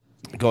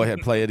 Go ahead,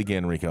 play it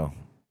again, Rico.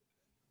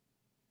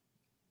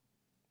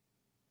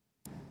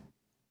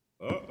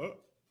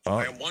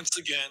 I am once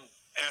again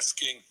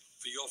asking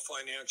for your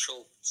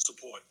financial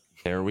support.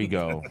 There we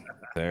go.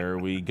 There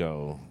we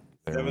go.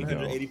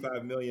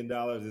 $785 million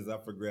is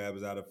up for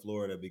grabs out of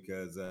Florida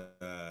because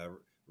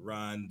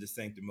Ron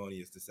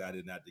DeSanctimonious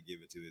decided not to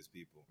give it to his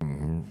people.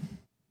 Mm-hmm.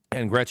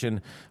 And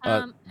Gretchen,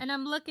 And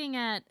I'm looking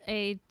at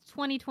a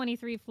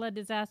 2023 flood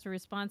disaster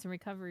response and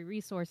recovery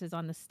resources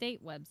on the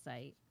state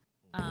website.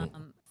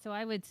 So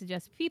I would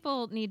suggest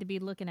people need to be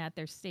looking at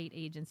their state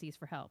agencies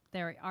for help.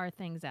 There are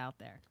things out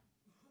there.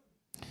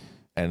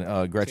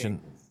 and Gretchen,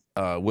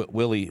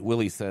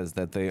 Willie says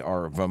that they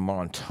are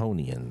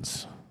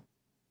Vermontonians.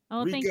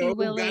 Oh, thank you,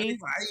 Willie. Got it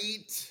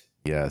right.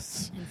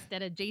 Yes.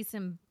 Instead of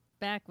Jason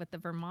back with the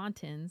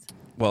Vermontans.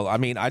 Well, I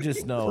mean, I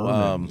just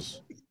know.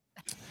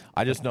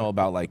 I just know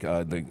about like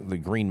the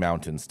Green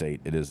Mountain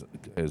State. It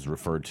is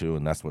referred to,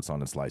 and that's what's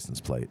on its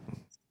license plate.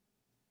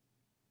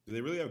 Do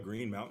they really have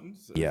green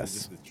mountains? Or Yes. is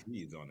it just the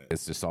trees on it?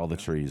 It's just all the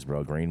trees,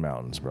 bro. Green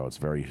mountains, bro. It's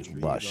very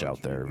lush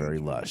out there. Very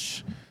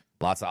lush.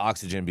 Lots of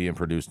oxygen being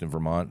produced in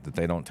Vermont that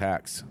they don't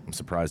tax. I'm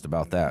surprised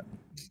about that.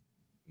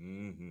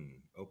 Mm-hmm.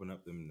 Open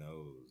up them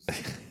nose.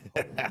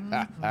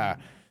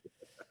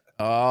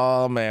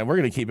 Oh, man, we're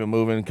going to keep it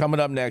moving. Coming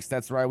up next,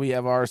 that's right, we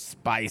have our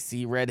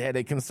spicy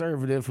redheaded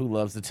conservative who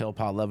loves to tell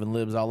pot loving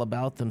libs all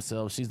about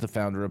themselves. She's the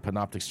founder of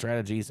Panoptic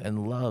Strategies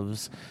and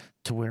loves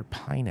to wear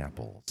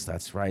pineapples.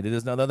 That's right, it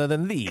is none other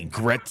than the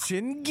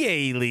Gretchen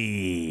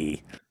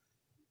Gailey.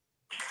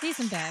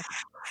 Jason back.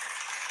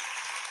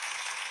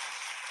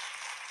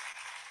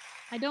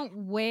 I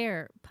don't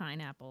wear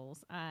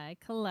pineapples. I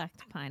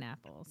collect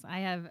pineapples. I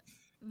have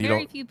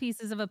very few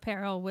pieces of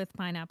apparel with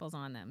pineapples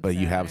on them. But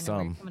you have I know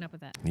where you're some. coming up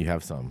with that. You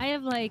have some. I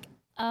have like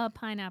a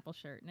pineapple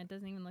shirt, and it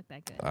doesn't even look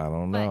that good. I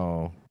don't But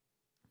know.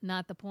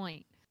 not the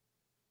point.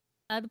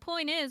 The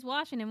point is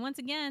Washington once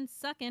again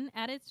sucking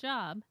at its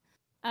job.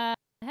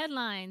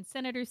 Headline: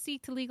 Senators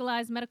seek to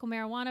legalize medical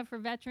marijuana for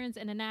veterans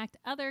and enact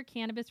other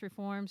cannabis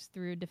reforms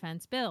through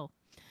defense bill.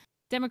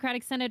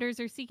 Democratic senators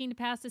are seeking to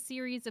pass a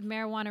series of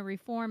marijuana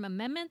reform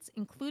amendments,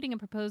 including a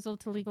proposal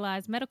to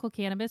legalize medical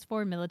cannabis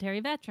for military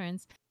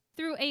veterans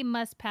through a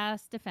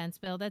must-pass defense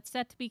bill that's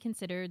set to be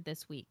considered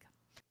this week.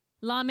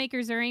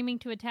 Lawmakers are aiming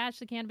to attach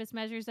the cannabis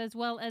measures as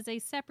well as a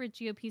separate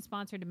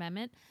GOP-sponsored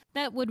amendment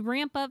that would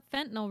ramp up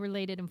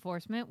fentanyl-related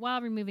enforcement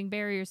while removing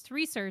barriers to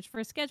research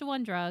for Schedule I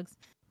drugs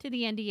to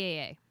the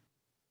NDAA.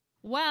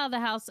 While the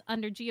House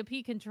under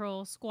GOP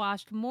control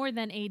squashed more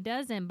than a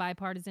dozen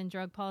bipartisan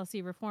drug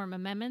policy reform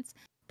amendments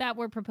that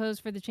were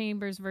proposed for the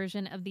chamber's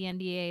version of the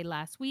NDAA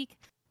last week,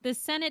 the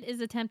Senate is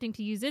attempting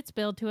to use its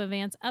bill to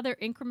advance other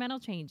incremental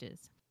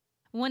changes.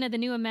 One of the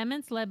new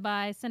amendments, led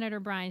by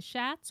Senator Brian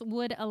Schatz,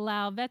 would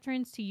allow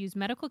veterans to use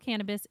medical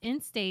cannabis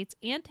in states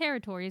and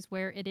territories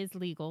where it is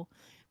legal,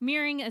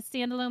 mirroring a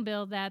standalone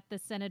bill that the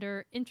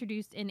senator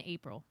introduced in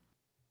April.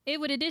 It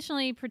would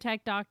additionally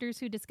protect doctors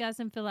who discuss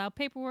and fill out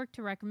paperwork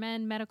to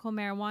recommend medical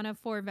marijuana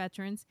for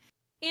veterans,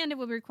 and it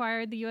would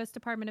require the U.S.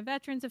 Department of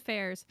Veterans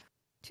Affairs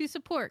to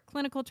support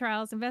clinical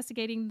trials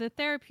investigating the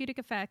therapeutic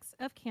effects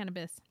of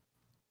cannabis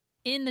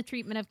in the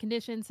treatment of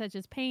conditions such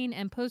as pain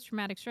and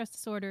post-traumatic stress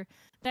disorder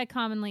that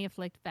commonly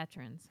afflict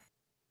veterans.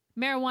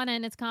 Marijuana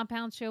and its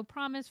compounds show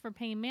promise for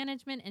pain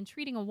management and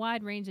treating a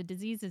wide range of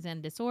diseases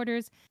and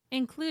disorders,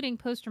 including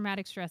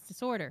post-traumatic stress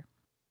disorder.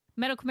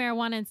 Medical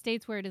marijuana in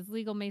states where it is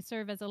legal may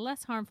serve as a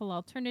less harmful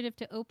alternative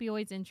to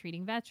opioids in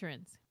treating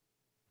veterans.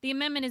 The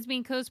amendment is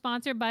being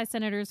co-sponsored by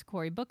Senators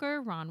Cory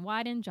Booker, Ron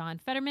Wyden, John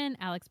Fetterman,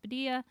 Alex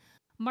Padilla,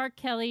 Mark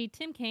Kelly,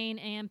 Tim Kaine,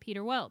 and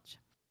Peter Welch.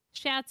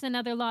 Schatz and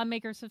other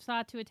lawmakers have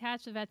sought to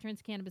attach the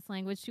veterans' cannabis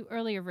language to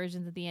earlier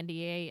versions of the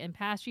NDAA in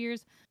past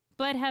years,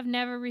 but have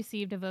never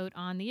received a vote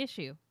on the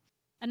issue.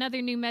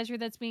 Another new measure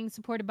that's being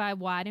supported by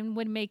Wyden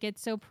would make it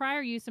so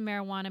prior use of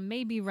marijuana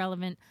may be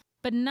relevant,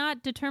 but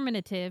not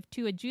determinative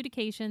to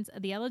adjudications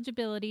of the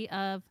eligibility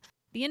of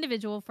the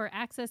individual for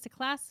access to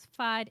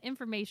classified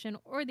information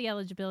or the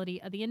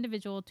eligibility of the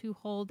individual to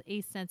hold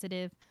a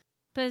sensitive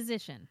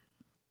position.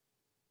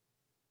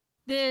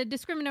 The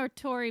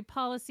discriminatory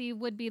policy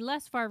would be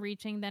less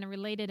far-reaching than a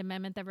related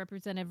amendment that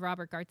Representative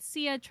Robert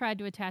Garcia tried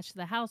to attach to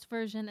the House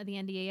version of the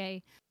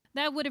NDAA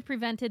that would have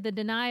prevented the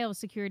denial of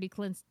security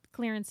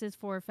clearances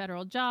for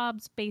federal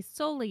jobs based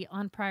solely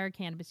on prior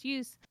cannabis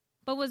use,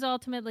 but was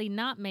ultimately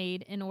not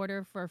made in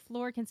order for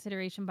floor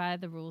consideration by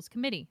the Rules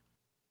Committee.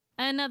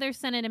 Another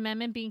Senate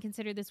amendment being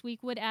considered this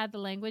week would add the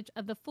language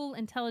of the Full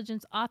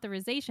Intelligence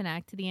Authorization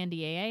Act to the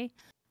NDAA,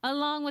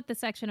 along with the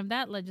section of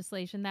that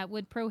legislation that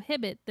would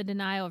prohibit the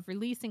denial of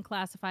releasing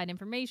classified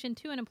information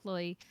to an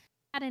employee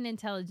at an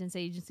intelligence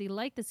agency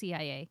like the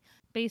CIA,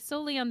 based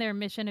solely on their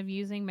mission of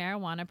using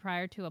marijuana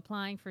prior to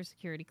applying for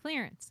security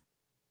clearance.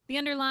 The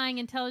underlying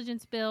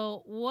intelligence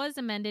bill was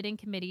amended in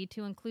committee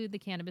to include the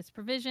cannabis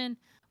provision,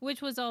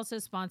 which was also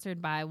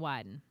sponsored by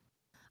Wyden.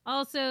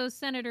 Also,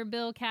 Senator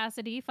Bill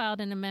Cassidy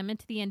filed an amendment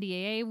to the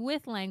NDAA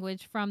with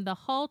language from the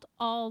Halt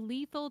All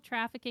Lethal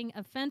Trafficking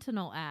of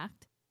Fentanyl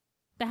Act,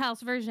 the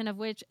House version of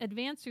which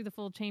advanced through the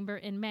full chamber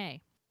in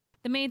May.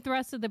 The main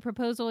thrust of the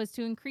proposal is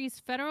to increase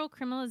federal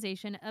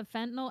criminalization of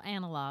fentanyl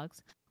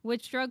analogs,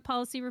 which drug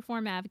policy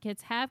reform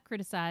advocates have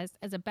criticized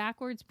as a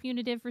backwards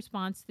punitive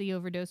response to the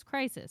overdose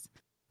crisis.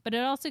 But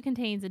it also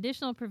contains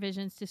additional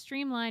provisions to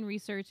streamline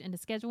research into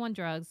Schedule I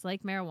drugs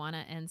like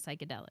marijuana and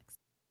psychedelics.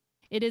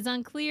 It is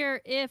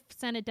unclear if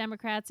Senate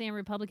Democrats and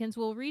Republicans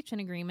will reach an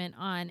agreement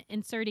on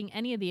inserting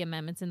any of the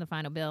amendments in the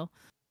final bill,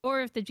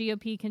 or if the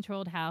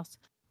GOP-controlled House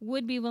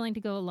would be willing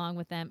to go along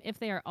with them if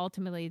they are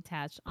ultimately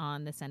attached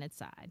on the Senate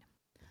side.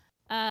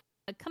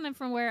 Coming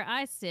from where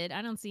I sit,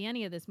 I don't see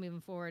any of this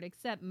moving forward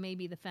except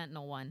maybe the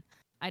fentanyl one.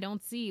 I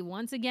don't see,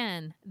 once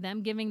again,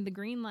 them giving the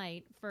green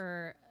light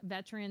for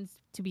veterans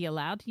to be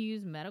allowed to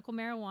use medical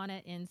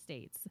marijuana in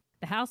states.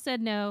 The House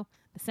said no,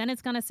 the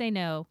Senate's going to say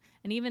no,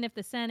 and even if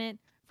the Senate,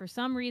 for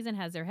some reason,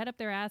 has their head up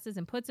their asses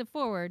and puts it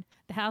forward,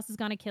 the House is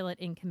going to kill it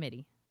in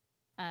committee.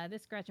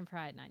 This is Gretchen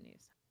Pride, 9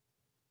 News.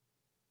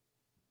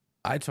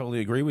 I totally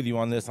agree with you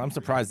on this. I'm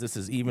surprised this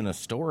is even a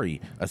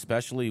story,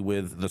 especially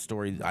with the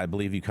story I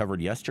believe you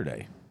covered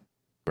yesterday,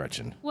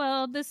 Gretchen.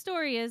 Well, the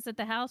story is that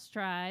the House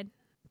tried.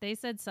 They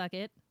said suck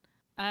it.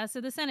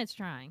 So the Senate's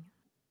trying,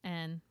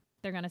 and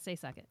they're going to say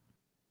suck it.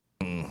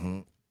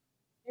 Mm-hmm.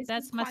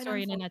 That's my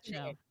story in a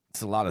nutshell.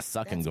 It's a lot of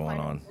sucking going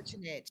on.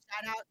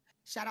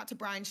 Shout out to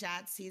Brian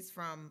Schatz. He's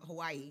from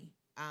Hawaii.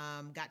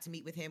 Got to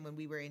meet with him when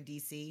we were in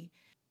DC.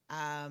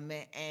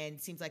 And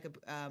seems like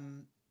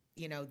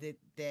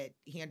that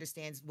he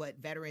understands what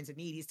veterans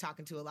need. He's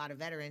talking to a lot of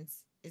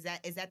veterans. Is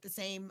that the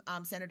same,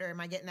 Senator?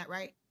 Am I getting that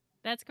right?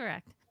 That's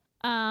correct.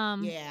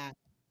 Yeah.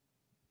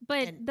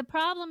 But the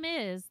problem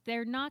is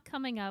they're not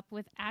coming up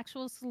with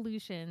actual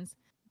solutions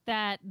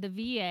that the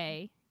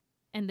VA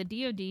and the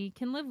DOD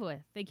can live with.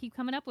 They keep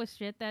coming up with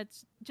shit that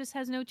just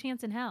has no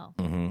chance in hell.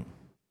 Mm-hmm.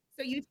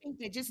 So you think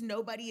that just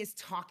nobody is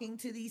talking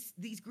to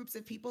these groups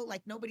of people?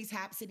 Like nobody's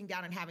sitting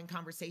down and having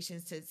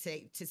conversations to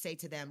say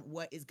to them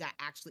what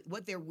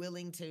they're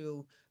willing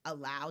to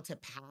allow to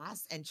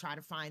pass and try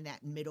to find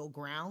that middle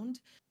ground.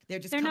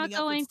 They're not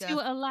going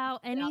to allow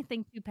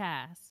anything to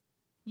pass.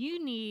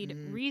 You need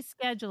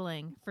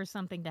rescheduling for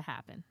something to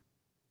happen.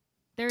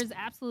 There's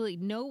absolutely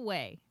no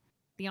way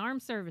the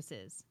armed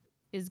services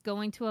is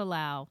going to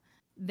allow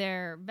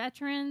their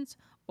veterans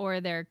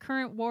or their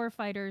current war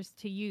fighters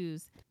to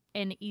use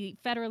an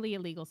federally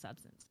illegal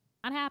substance.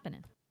 Not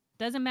happening.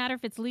 Doesn't matter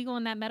if it's legal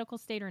in that medical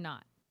state or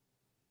not.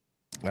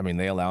 I mean,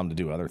 they allow them to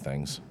do other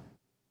things.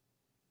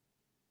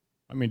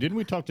 I mean, didn't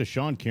we talk to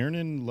Sean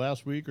Kiernan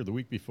last week or the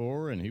week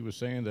before, and he was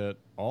saying that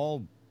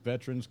all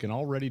veterans can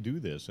already do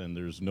this, and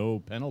there's no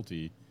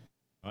penalty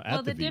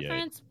at the VA. The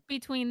difference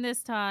between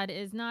this, Todd,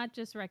 is not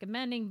just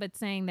recommending, but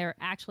saying they're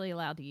actually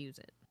allowed to use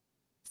it.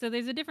 So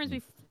there's a difference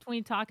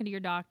between talking to your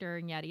doctor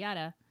and yada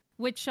yada,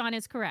 which Sean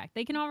is correct.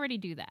 They can already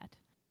do that.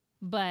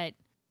 But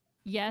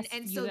yes,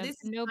 And you so have this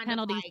is no kind of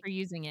penalties like- for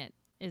using it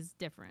is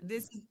different.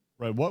 This is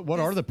Right. What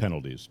are the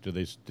penalties? Did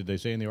they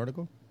say in the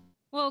article?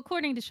 Well,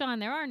 according to Sean,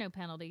 there are no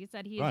penalties.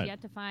 That he has Right.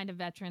 yet to find a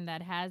veteran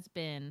that has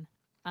been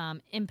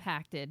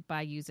impacted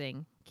by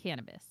using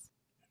cannabis.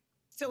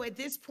 so at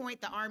this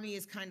point, the Army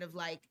is kind of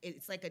like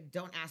it's like a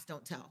don't ask,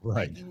 don't tell.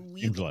 Right. Like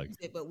we Seems use like.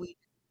 it, but we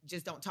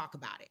just don't talk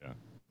about it, Yeah.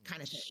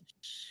 kind of thing.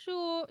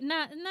 Sure,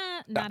 not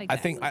exactly. I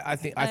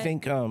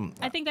think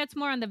I think that's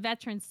more on the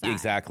veteran side.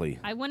 exactly.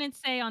 I wouldn't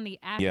say on the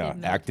active. Yeah,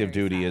 active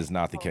military duty side. is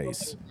not the Oh, okay,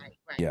 case.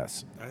 right.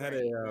 Yes. I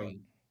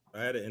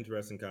had an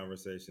interesting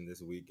conversation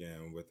this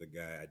weekend with a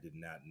guy I did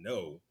not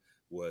know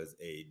was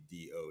a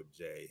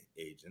DOJ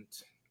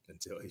agent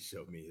until he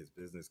showed me his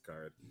business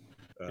card.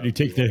 Did you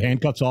take the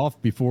handcuffs off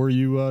before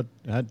you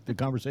had the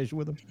conversation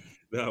with him?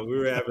 No, we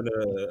were having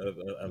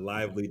a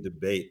lively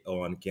debate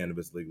on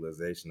cannabis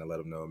legalization. I let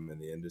him know I'm in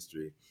the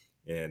industry.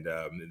 And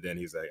then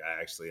he's like, I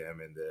actually am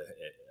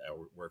I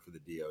work for the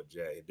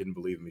DOJ. He didn't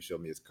believe me,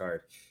 showed me his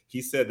card.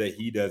 He said that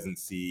he doesn't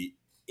see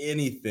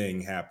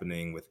anything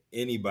happening with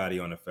anybody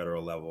on a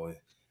federal level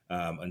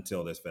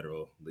until there's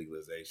federal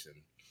legalization.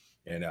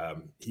 And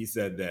he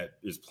said that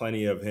there's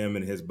plenty of him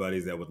and his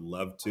buddies that would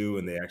love to,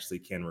 and they actually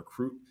can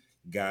recruit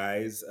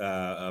guys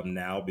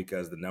now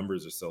because the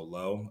numbers are so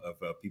low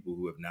of people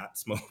who have not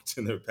smoked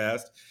in their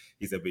past.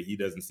 He said, but he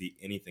doesn't see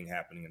anything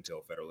happening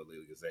until federal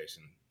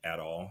legalization at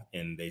all,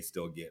 and they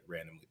still get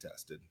randomly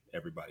tested,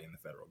 everybody in the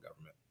federal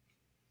government.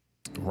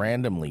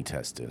 Randomly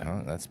tested,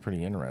 huh? That's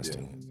pretty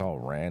interesting. Yeah. It's all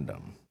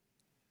random.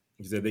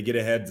 He said they get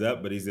a heads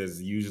up, but he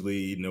says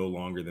usually no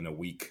longer than a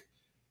week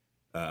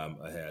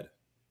ahead,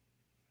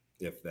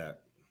 if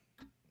that.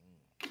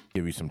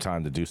 Give you some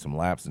time to do some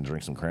laps and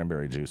drink some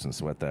cranberry juice and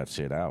sweat that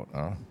shit out,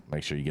 huh?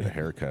 Make sure you get a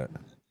haircut.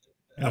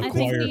 And I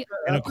think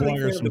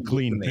acquire some the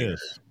clean Whizzinator.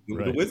 piss. The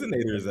Right.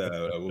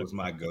 Whizzinator was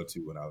my go-to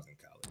when I was in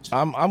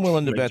college. I'm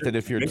willing to bet that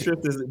if you're make sure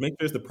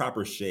it's the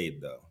proper shade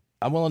though.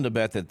 I'm willing to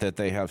bet that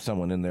they have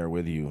someone in there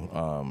with you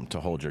to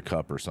hold your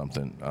cup or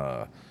something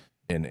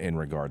in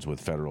regards with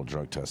federal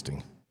drug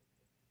testing.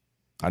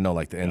 I know,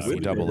 like the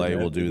NCAA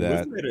will do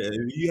that.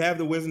 If you have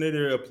the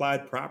Whizzinator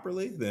applied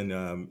properly, then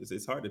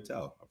it's hard to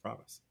tell. I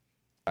promise.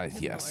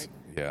 Yes,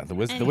 yeah. The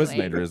Anyway,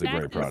 Whizzinator is a back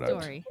great to the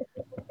product. story.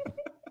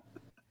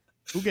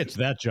 Who gets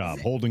that job,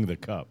 holding the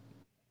cup?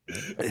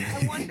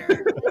 I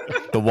wonder.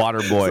 The water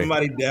boy.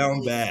 Somebody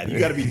down bad. You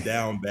got to be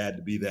down bad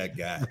to be that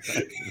guy.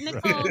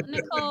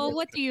 Nicole,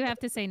 what do you have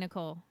to say,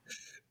 Nicole?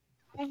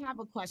 I have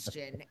a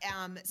question.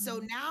 So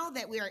now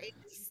that we are in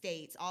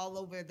states all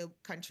over the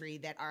country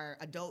that are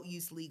adult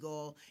use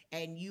legal,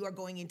 and you are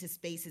going into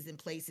spaces and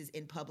places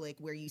in public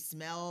where you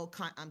smell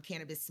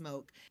cannabis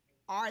smoke,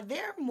 are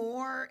there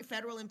more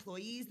federal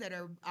employees that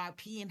are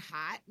peeing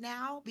hot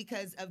now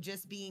because of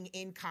just being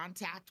in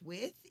contact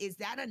with? Is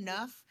that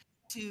enough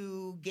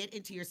to get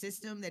into your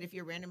system that if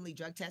you're randomly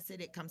drug tested,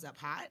 it comes up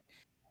hot?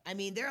 I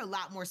mean, there are a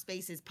lot more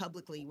spaces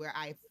publicly where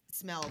I've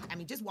smelled. I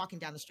mean, just walking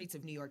down the streets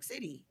of New York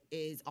City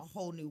is a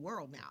whole new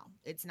world now.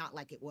 It's not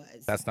like it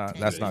was. That's not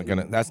 10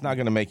 years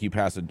gonna make you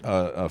pass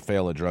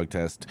fail a drug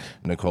test,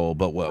 Nicole.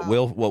 But what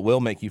will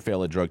make you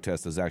fail a drug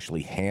test is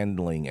actually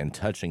handling and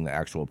touching the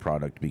actual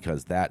product,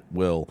 because that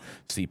will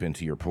seep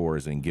into your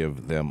pores and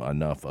give them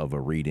enough of a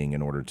reading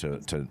in order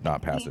to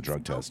not pass a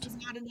drug test. Is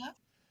not enough.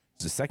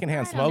 Is it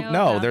secondhand I don't smoke? know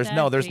No, about there's that,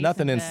 no, there's Jason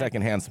nothing in Beck.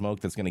 secondhand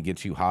smoke that's going to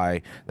get you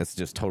high. That's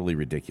just totally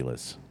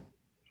ridiculous.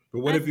 But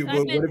what if you I've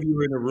what if you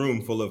were in a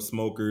room full of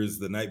smokers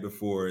the night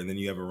before, and then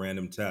you have a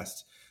random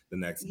test the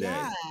next day?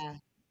 Yeah.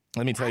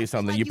 Let me tell I you feel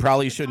something. like You you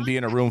probably have to shouldn't be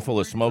in a contact room full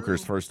of someone in a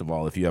smokers, room. first of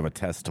all, if you have a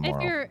test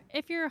tomorrow.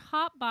 If you're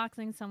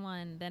hotboxing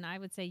someone, then I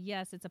would say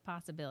yes, it's a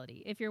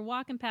possibility. If you're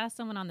walking past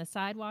someone on the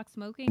sidewalk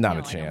smoking, Not no, a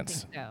I don't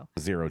chance. think so.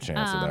 Zero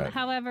chance of that.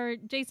 However,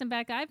 Jason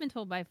Beck, I've been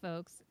told by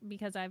folks,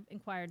 because I've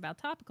inquired about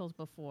topicals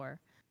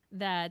before,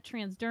 that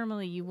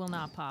transdermally you will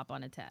not pop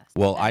on a test.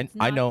 Well, That's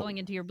I not know- going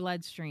into your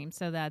bloodstream,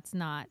 so that's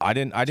not. I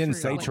didn't true.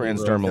 say Like,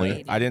 transdermally.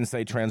 really. I didn't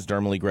say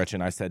transdermally,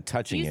 Gretchen. I said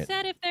touching You it.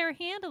 said if they're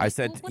handling. I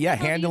said, what the yeah,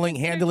 hell do you handling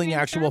consider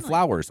actual transdermally?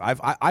 flowers.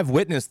 I've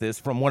witnessed this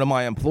from one of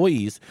my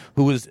employees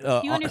who was. Do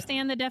you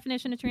understand the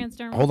definition of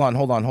transdermal? Hold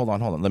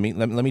on.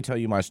 Let me tell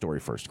you my story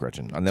first,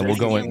 Gretchen, and then we'll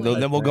go in.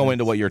 Then we'll go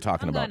into what you're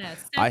talking I'm about. gonna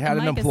step I had the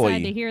an mic aside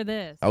employee. to hear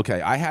this.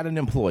 Okay, I had an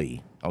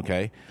employee,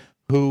 okay,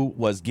 who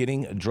was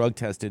getting drug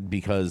tested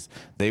because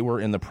they were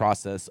in the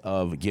process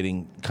of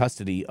getting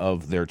custody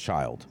of their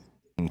child,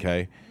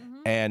 okay?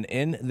 And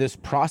in this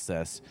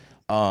process,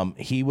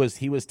 he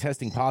was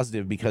testing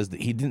positive because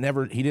he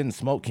didn't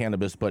smoke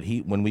cannabis, but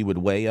when we would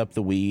weigh up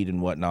the weed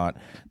and whatnot,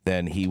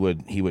 then he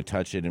would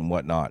touch it and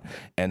whatnot,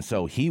 and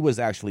so he was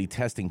actually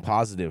testing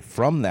positive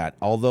from that.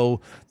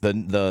 Although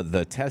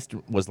the test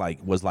was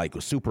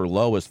like super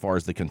low as far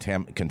as the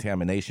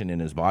contamination in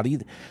his body,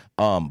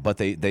 but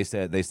they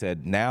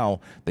said now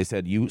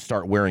you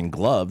start wearing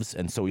gloves,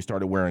 and so he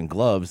started wearing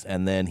gloves,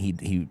 and then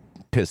he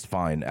pissed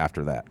fine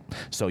after that.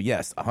 So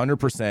yes,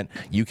 100%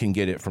 you can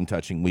get it from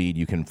touching weed.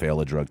 You can fail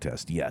a drug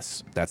test.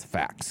 Yes, that's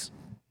facts.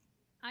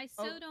 I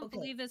so don't okay.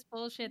 believe this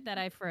bullshit that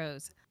I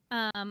froze.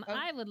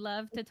 I would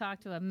love to talk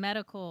to a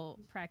medical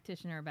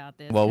practitioner about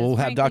this. Well, 'cause we'll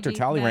have frankly, Dr. Jason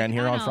Talleyrand Beck,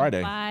 here I on don't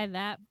Friday. buy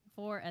that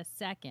for a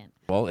second.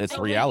 Well, it's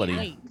So reality.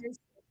 wait,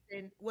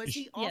 was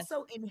he Yes.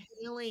 also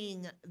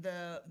inhaling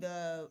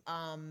the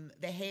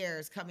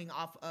hairs coming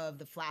off of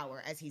the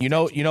flower as he was he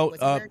wearing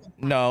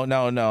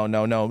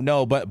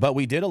no. But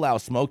we did allow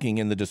smoking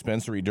in the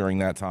dispensary during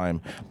that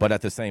time. But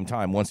at the same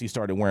time, once he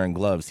started wearing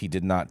gloves, he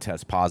did not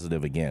test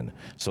positive again.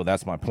 So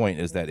that's my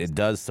point: is that it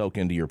does soak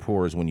into your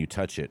pores when you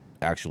touch it.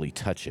 Actually,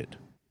 touch it.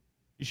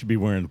 You should be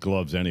wearing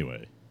gloves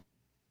anyway.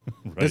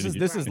 Right?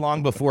 This is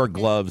long before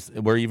gloves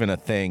were even a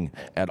thing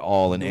at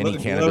all in any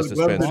cannabis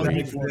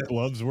dispensary. Before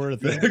gloves were a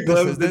thing.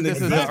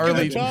 This is the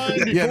early this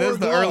is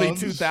the early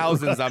gloves.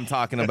 2000s I'm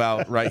talking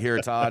about right here,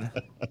 Todd.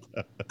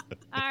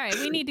 All right,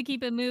 we need to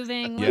keep it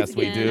moving. Yes, Once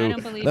we again, I do.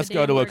 don't believe Let's a go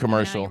damn to a word coming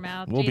out of your commercial.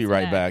 mouth. We'll be Jason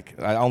right Beck.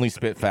 back. I only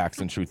spit facts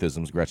and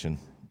truthisms, Gretchen.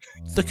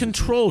 The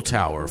Control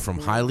Tower from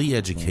Highly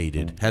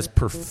Educated has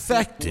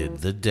perfected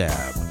the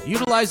dab.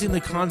 Utilizing the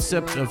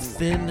concept of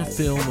thin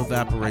film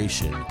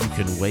evaporation, you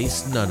can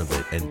waste none of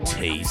it and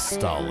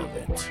taste all of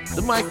it.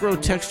 The micro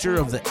texture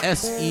of the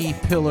SE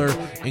pillar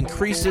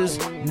increases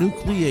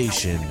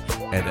nucleation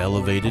at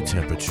elevated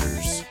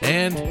temperatures.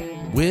 And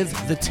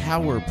with the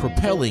tower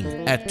propelling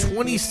at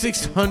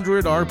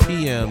 2,600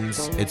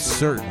 RPMs, it's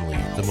certainly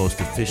the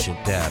most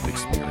efficient dab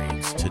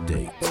experience to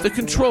date. The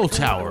Control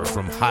Tower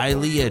from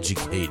Highly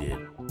Educated.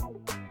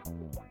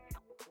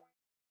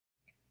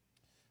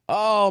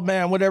 Oh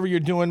man, whatever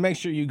you're doing, make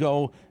sure you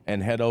go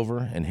and head over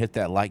and hit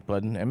that like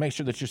button and make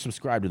sure that you're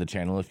subscribed to the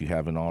channel if you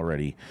haven't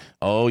already.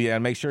 Oh yeah,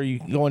 and make sure you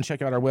go and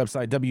check out our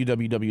website,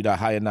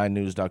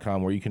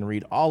 www.highat9news.com, where you can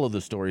read all of the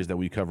stories that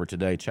we cover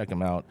today. Check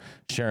them out,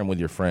 share them with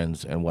your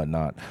friends and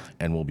whatnot.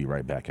 And we'll be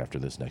right back after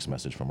this next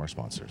message from our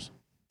sponsors.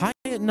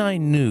 Highat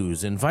 9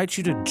 News invites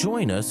you to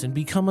join us and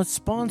become a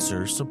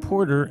sponsor,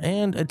 supporter,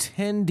 and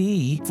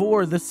attendee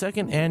for the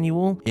second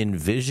annual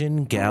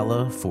Envision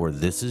Gala for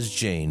This Is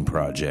Jane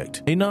Project,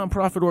 a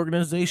nonprofit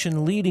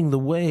organization leading the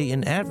way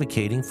in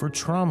advocating for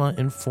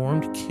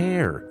trauma-informed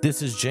care.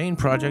 This Is Jane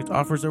Project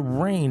offers a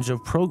range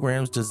of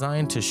programs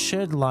designed to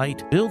shed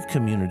light, build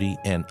community,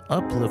 and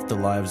uplift the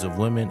lives of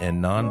women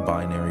and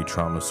non-binary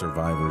trauma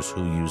survivors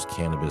who use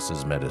cannabis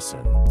as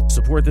medicine.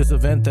 Support this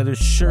event that is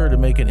sure to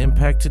make an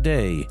impact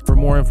today. For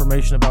more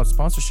information about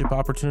sponsorship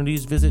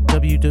opportunities, visit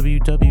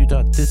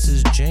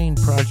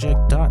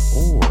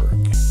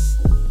www.thisisjaneproject.org.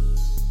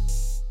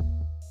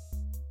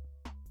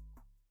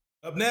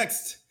 Up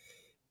next,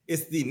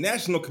 it's the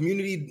National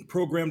Community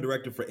Program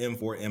Director for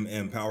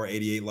M4MM Power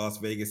 88 Las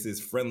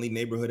Vegas's Friendly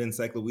Neighborhood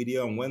Encyclopedia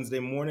on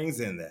Wednesday mornings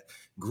and the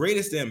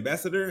greatest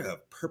ambassador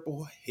of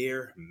Purple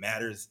Hair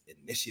Matters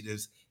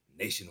initiatives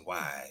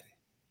nationwide,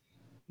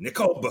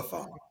 Nicole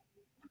Buffon.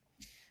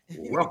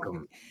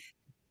 Welcome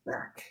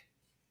back.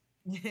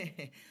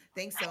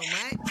 Thanks so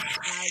much,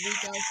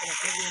 Rico, for the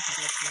early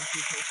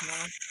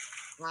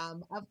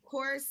introduction. Of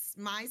course,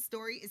 my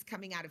story is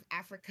coming out of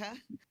Africa,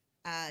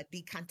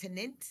 the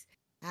continent.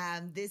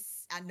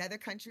 This another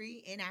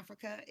country in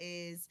Africa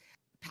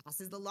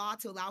passes the law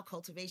to allow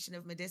cultivation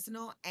of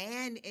medicinal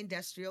and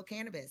industrial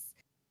cannabis.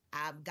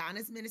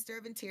 Ghana's Minister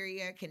of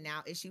Interior can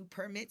now issue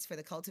permits for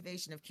the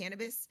cultivation of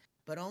cannabis,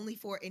 but only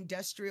for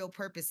industrial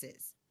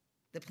purposes.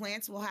 The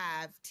plants will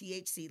have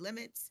THC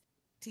limits.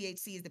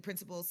 THC is the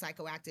principal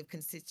psychoactive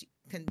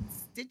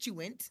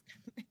constituent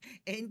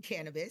in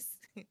cannabis.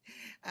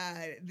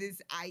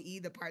 This, i.e.,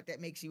 the part that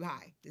makes you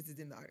high. This is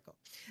in the article.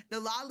 The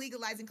law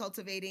legalizing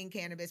cultivating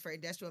cannabis for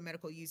industrial and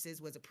medical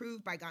uses was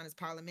approved by Ghana's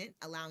parliament,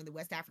 allowing the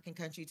West African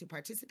country to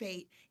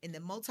participate in the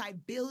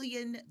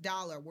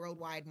multi-billion-dollar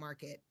worldwide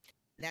market.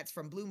 That's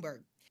from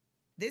Bloomberg.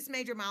 This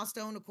major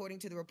milestone, according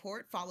to the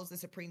report, follows the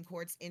Supreme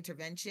Court's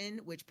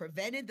intervention, which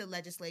prevented the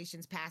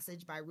legislation's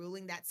passage by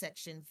ruling that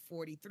Section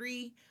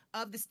 43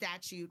 of the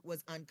statute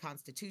was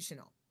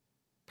unconstitutional.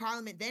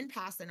 Parliament then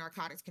passed the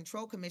Narcotics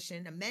Control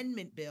Commission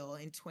Amendment Bill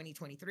in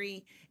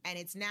 2023, and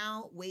it's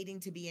now waiting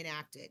to be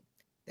enacted.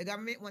 The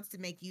government wants to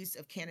make use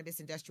of cannabis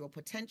industrial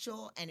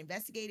potential and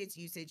investigate its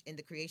usage in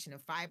the creation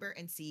of fiber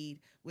and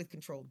seed with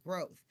controlled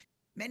growth.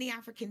 Many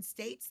African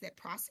states that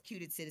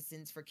prosecuted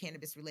citizens for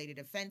cannabis-related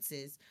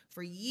offenses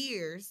for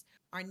years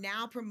are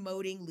now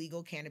promoting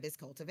legal cannabis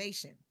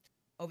cultivation.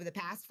 Over the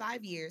past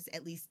 5 years,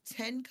 at least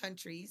 10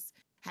 countries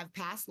have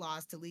passed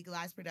laws to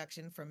legalize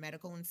production for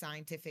medical and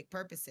scientific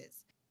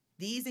purposes.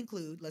 These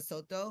include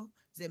Lesotho,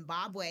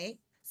 Zimbabwe,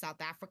 South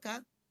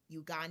Africa,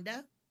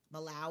 Uganda,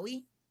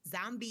 Malawi,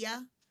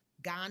 Zambia,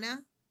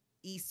 Ghana,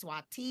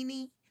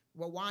 Eswatini,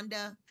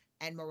 Rwanda,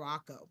 and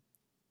Morocco.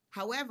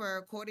 However,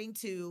 according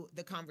to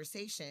the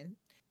conversation,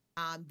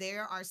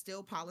 there are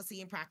still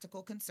policy and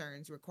practical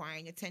concerns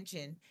requiring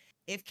attention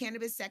if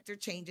cannabis sector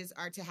changes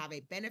are to have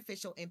a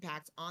beneficial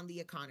impact on the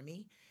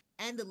economy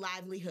and the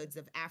livelihoods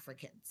of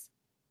Africans.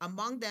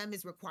 Among them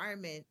is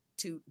requirement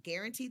to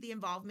guarantee the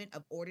involvement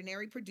of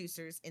ordinary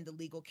producers in the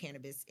legal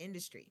cannabis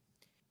industry.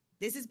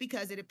 This is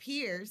because it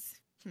appears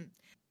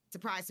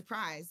surprise,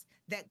 surprise,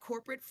 that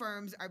corporate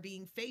firms are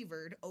being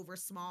favored over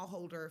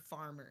smallholder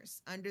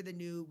farmers under the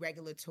new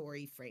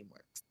regulatory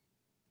frameworks.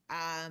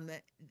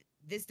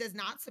 This does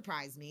not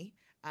surprise me.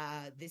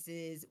 This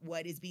is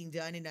what is being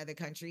done in other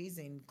countries,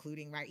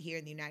 including right here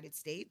in the United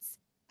States,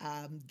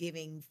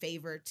 giving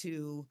favor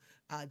to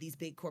these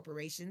big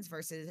corporations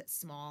versus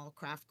small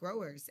craft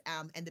growers.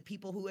 And the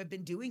people who have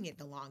been doing it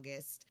the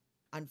longest,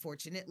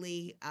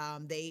 unfortunately,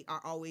 they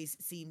are always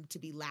seem to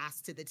be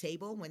last to the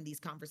table when these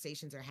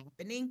conversations are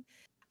happening.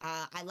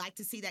 I like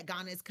to see that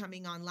Ghana is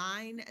coming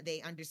online.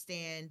 They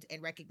understand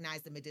and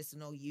recognize the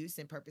medicinal use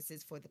and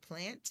purposes for the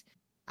plant.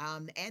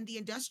 And the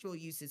industrial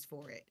uses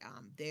for it.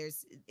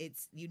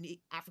 It's unique.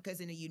 Africa's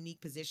in a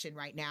unique position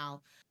right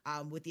now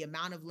with the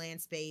amount of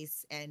land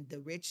space and the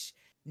rich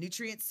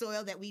nutrient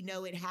soil that we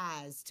know it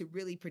has to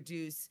really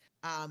produce,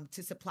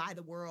 to supply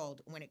the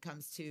world when it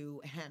comes to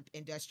hemp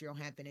and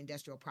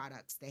industrial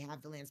products. They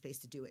have the land space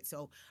to do it.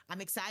 So I'm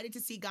excited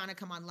to see Ghana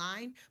come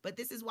online, but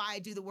this is why I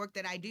do the work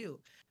that I do.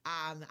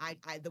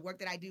 The work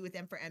that I do with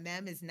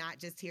M4MM is not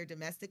just here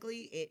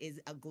domestically. It is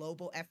a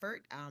global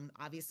effort.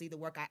 Obviously, the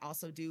work I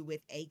also do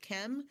with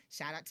ACHEM,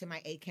 shout out to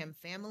my ACHEM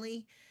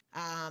family.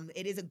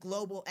 It is a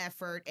global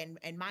effort, and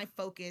my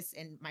focus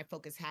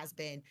has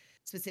been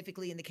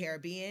specifically in the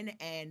Caribbean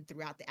and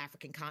throughout the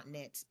African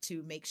continent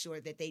to make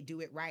sure that they do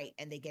it right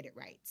and they get it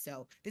right.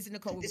 So this is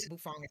Nicole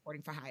Buffon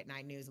reporting for High at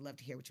 9 News. I'd love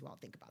to hear what you all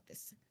think about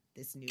this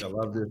new. I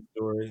love this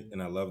story,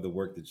 and I love the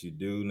work that you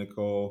do,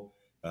 Nicole.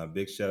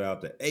 Big shout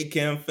out to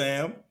ACAM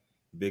fam.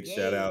 Big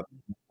shout out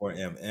for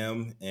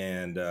MM.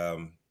 And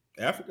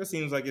Africa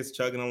seems like it's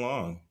chugging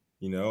along.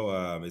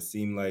 It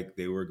seemed like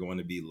they were going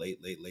to be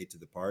late to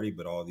the party,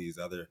 but all these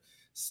other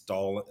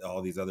stalls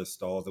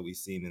that we've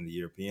seen in the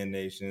European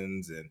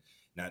nations, and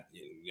not,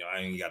 I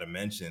ain't got to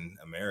mention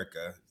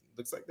America.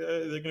 Looks like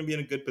they're going to be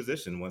in a good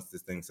position once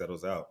this thing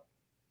settles out.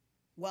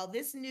 Well,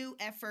 this new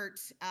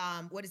effort,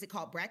 what is it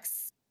called?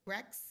 Brex?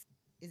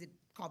 Is it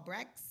called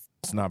Brex?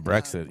 It's not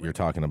Brexit you're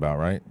talking about,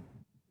 right?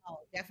 Oh,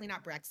 definitely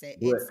not Brexit.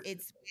 Brick.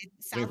 It's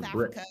South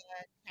Africa,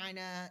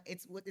 China.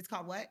 It's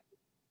called what?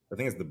 I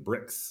think it's the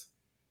BRICS.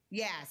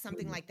 Yeah,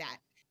 something like that.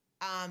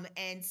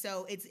 And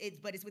so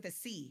it's with a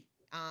C.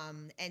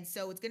 And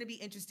so it's going to be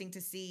interesting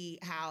to see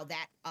how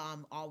that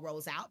all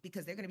rolls out,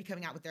 because they're going to be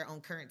coming out with their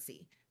own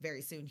currency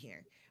very soon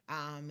here.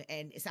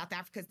 And South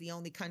Africa is the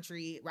only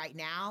country right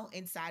now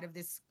inside of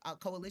this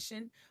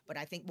coalition, but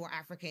I think more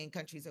African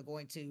countries are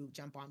going to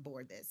jump on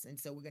board this. And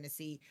so we're going to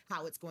see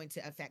how it's going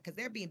to affect, because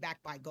they're being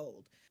backed by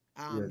gold,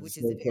 which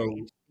is very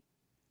interesting.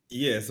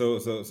 Yeah,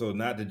 so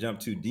not to jump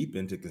too deep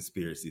into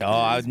conspiracy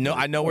theories.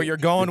 I know where you're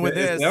going with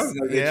this.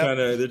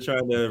 They're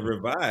trying to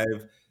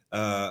revive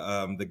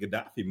the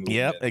Gaddafi movement.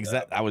 Yep,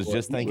 exactly. I was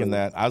just thinking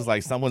that. I was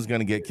like, someone's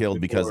going to get killed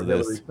because of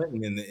this.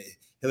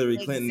 Hillary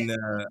Clinton,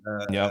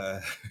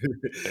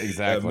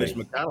 exactly. Mitch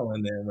McConnell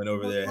and then went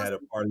over there and had a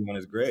party on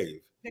his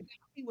grave.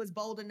 Gaddafi was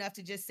bold enough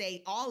to just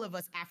say all of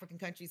us African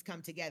countries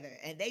come together,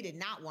 and they did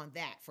not want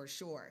that for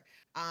sure.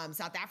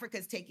 South Africa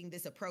is taking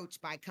this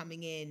approach by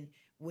coming in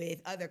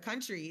with other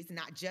countries,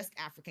 not just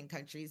African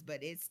countries,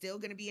 but it's still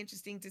going to be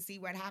interesting to see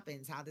what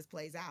happens, how this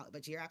plays out.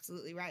 But you're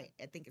absolutely right.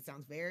 I think it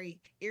sounds very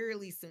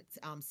eerily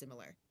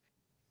similar.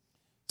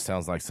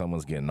 Sounds like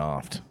someone's getting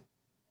offed.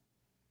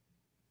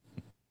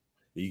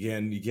 You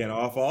can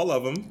off all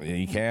of them. Yeah,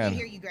 you can. I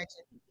hear you,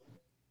 Gretchen.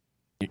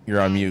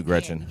 You're on mute,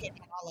 Gretchen. You can't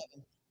all of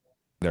them.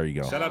 There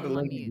you go. Shout out to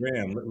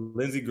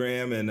Lindsey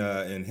Graham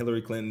and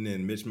Hillary Clinton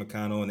and Mitch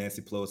McConnell and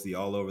Nancy Pelosi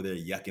all over there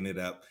yucking it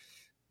up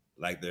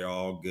like they're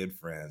all good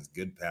friends,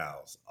 good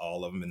pals,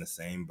 all of them in the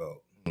same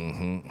boat.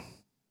 Mm-hmm.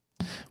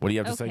 What do you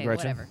have to say,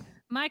 Gretchen? Whatever.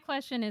 My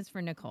question is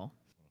for Nicole.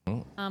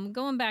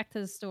 Going back to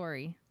the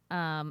story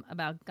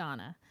about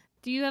Ghana,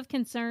 do you have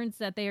concerns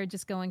that they are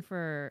just going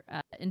for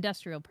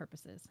industrial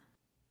purposes?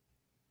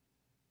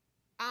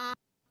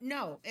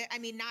 No, I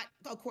mean, not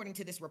according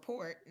to this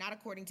report, not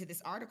according to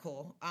this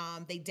article.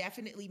 They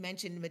definitely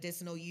mentioned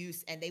medicinal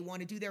use, and they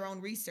want to do their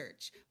own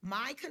research.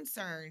 My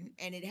concern,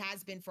 and it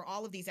has been for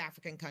all of these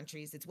African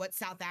countries, it's what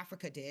South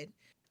Africa did.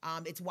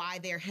 It's why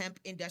their hemp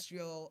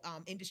industrial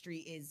industry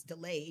is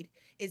delayed,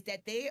 is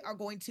that they are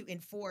going to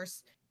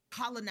enforce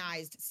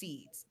colonized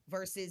seeds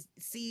versus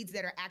seeds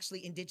that are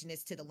actually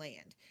indigenous to the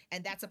land.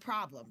 And that's a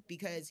problem,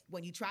 because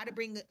when you try to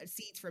bring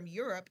seeds from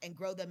Europe and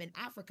grow them in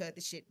Africa,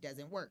 the shit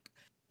doesn't work.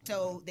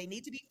 So they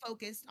need to be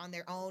focused on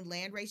their own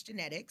land-race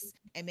genetics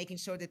and making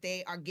sure that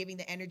they are giving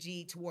the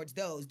energy towards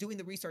those, doing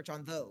the research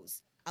on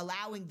those,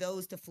 allowing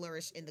those to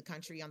flourish in the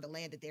country on the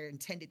land that they're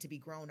intended to be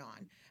grown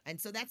on. And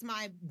so that's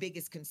my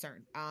biggest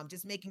concern.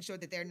 Just making sure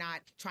that they're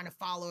not trying to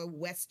follow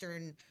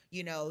Western,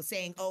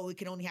 saying, oh, it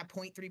can only have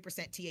 0.3%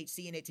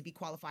 THC in it to be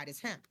qualified as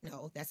hemp.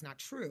 No, that's not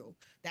true.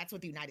 That's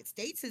what the United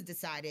States has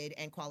decided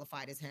and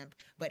qualified as hemp.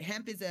 But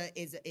hemp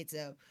it's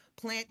a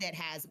plant that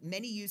has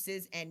many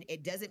uses, and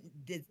it doesn't,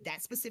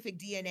 that specific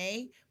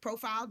DNA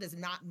profile does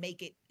not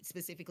make it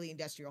specifically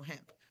industrial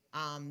hemp.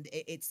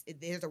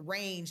 There's a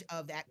range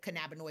of that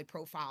cannabinoid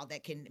profile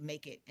that can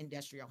make it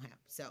industrial hemp.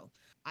 So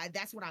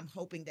that's what I'm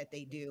hoping that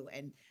they do,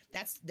 and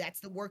that's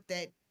the work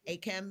that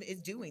ACHEM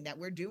is doing, that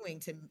we're doing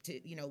to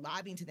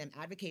lobbying to them,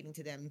 advocating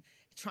to them,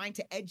 trying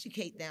to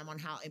educate them on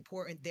how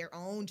important their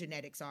own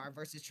genetics are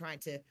versus trying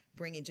to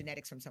bring in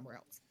genetics from somewhere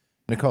else.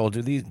 Nicole,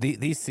 do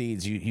these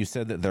seeds, you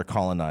said that they're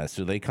colonized,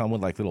 do they come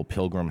with like little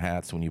pilgrim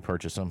hats when you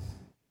purchase them?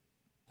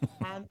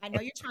 I know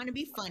you're trying to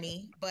be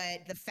funny, but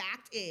the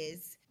fact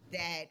is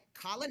that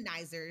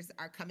colonizers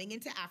are coming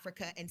into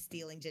Africa and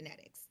stealing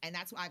genetics. And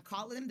that's why I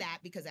call them that,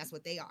 because that's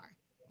what they are.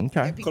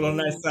 Okay.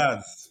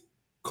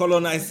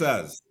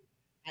 Colonizers.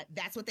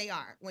 That's what they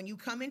are. When you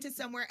come into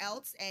somewhere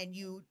else and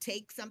you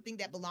take something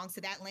that belongs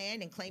to that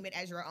land and claim it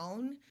as your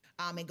own,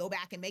 and go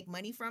back and make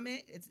money from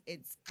it,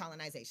 it's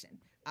colonization.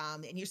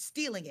 And you're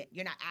stealing it.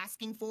 You're not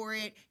asking for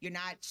it. You're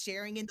not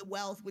sharing in the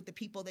wealth with the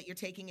people that you're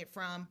taking it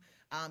from.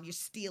 You're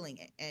stealing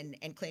it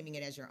and claiming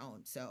it as your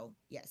own. So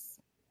yes.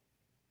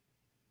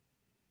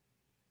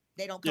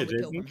 They don't come with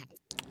pilgrim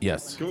hats.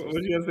 Yes. What are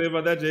you gonna say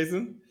about that,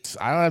 Jason?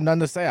 I don't have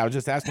nothing to say. I was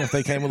just asking if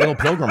they came with little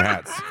pilgrim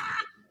hats.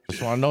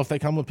 Just want to know if they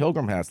come with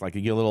pilgrim hats, like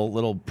you get a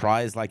little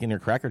prize like in your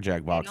Cracker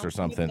Jack box or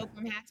something.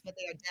 Pilgrim hats, but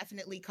they are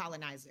definitely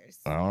colonizers.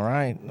 All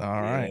right.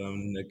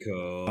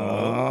 Nicole.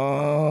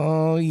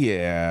 Oh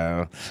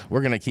yeah,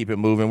 we're gonna keep it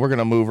moving. We're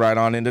gonna move right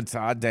on into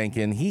Todd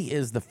Dankin. He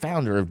is the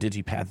founder of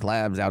DigiPath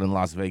Labs out in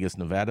Las Vegas,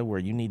 Nevada, where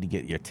you need to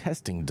get your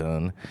testing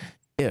done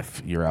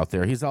if you're out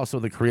there. He's also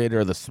the creator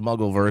of the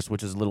Smuggleverse,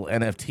 which is a little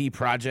NFT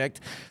project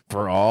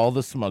for all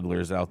the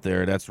smugglers out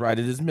there. That's right.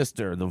 It is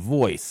Mr. The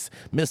Voice,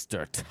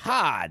 Mr.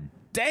 Todd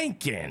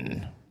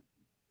Dankin.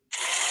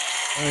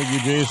 Thank you,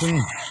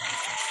 Jason.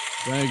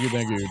 Thank you.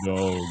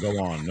 No,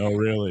 go on. No,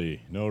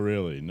 really.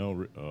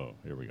 Oh,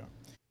 here we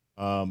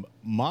go.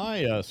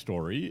 My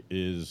story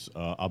is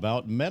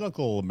about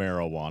medical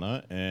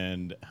marijuana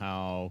and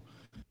how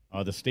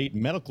the state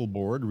medical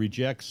board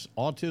rejects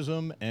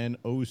autism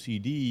and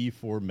OCD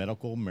for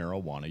medical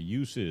marijuana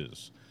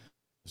uses.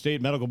 The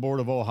State Medical Board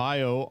of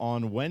Ohio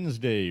on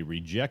Wednesday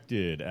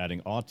rejected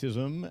adding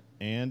autism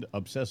and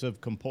obsessive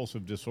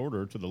compulsive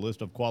disorder to the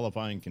list of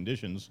qualifying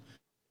conditions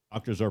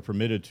doctors are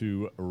permitted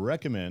to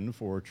recommend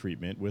for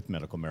treatment with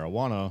medical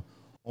marijuana,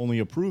 only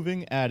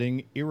approving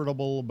adding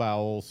irritable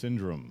bowel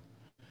syndrome.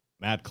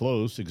 Matt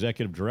Close,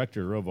 executive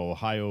director of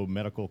Ohio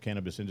Medical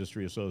Cannabis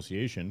Industry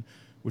Association,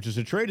 which is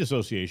a trade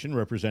association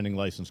representing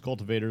licensed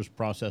cultivators,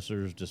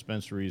 processors,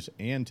 dispensaries,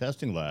 and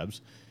testing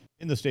labs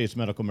in the state's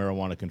medical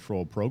marijuana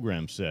control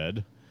program,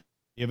 said,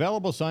 "The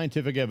available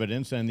scientific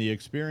evidence and the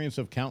experience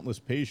of countless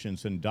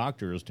patients and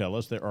doctors tell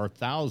us there are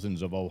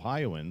thousands of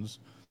Ohioans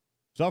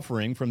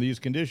suffering from these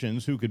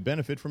conditions who could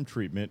benefit from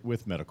treatment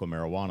with medical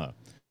marijuana.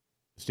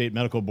 The state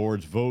medical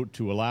board's vote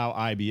to allow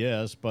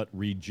IBS but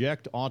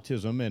reject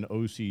autism and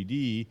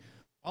OCD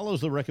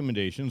follows the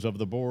recommendations of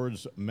the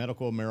board's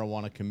medical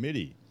marijuana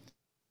committee.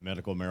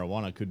 Medical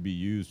marijuana could be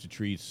used to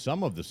treat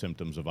some of the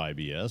symptoms of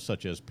IBS,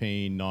 such as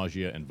pain,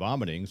 nausea, and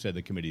vomiting, said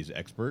the committee's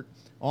expert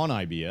on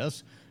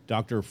IBS,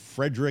 Dr.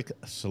 Frederick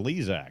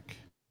Slezak.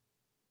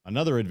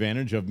 Another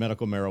advantage of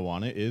medical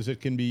marijuana is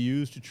it can be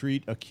used to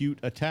treat acute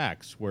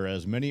attacks,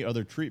 whereas many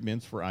other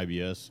treatments for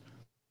IBS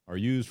are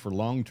used for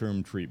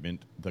long-term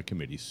treatment, the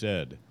committee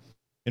said.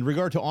 In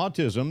regard to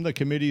autism, the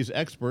committee's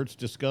experts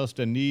discussed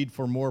a need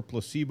for more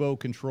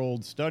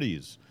placebo-controlled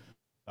studies.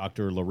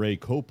 Dr. Lorraine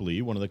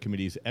Copley, one of the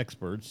committee's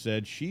experts,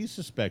 said she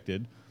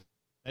suspected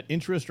that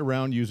interest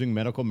around using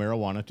medical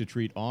marijuana to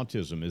treat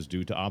autism is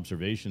due to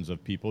observations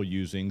of people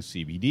using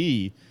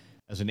CBD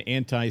as an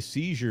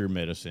anti-seizure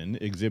medicine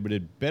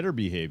exhibited better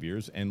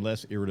behaviors and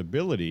less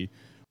irritability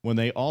when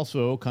they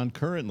also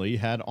concurrently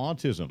had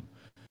autism.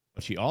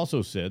 But she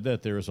also said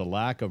that there is a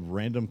lack of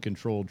random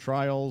controlled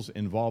trials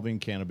involving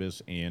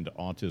cannabis and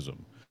autism.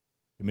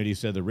 The committee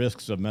said the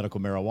risks of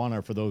medical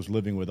marijuana for those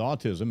living with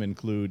autism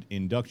include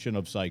induction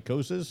of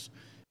psychosis,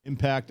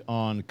 impact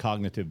on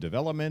cognitive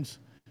development,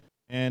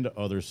 and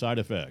other side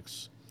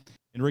effects.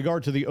 In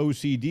regard to the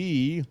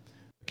OCD,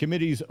 the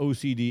committee's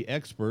OCD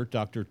expert,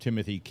 Dr.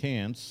 Timothy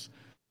Kantz,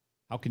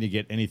 how can you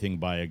get anything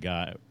by a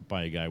guy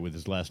with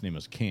his last name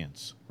is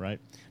Kantz,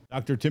 right?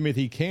 Dr.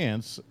 Timothy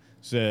Kantz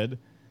said,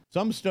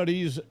 some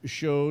studies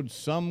showed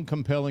some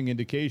compelling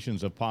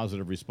indications of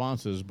positive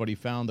responses, but he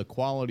found the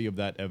quality of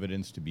that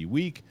evidence to be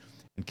weak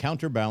and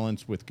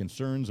counterbalanced with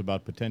concerns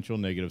about potential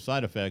negative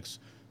side effects,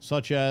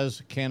 such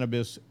as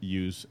cannabis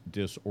use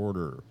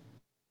disorder.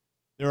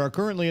 There are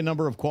currently a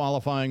number of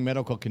qualifying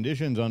medical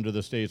conditions under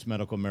the state's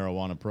medical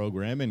marijuana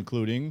program,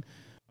 including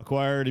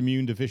acquired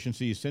immune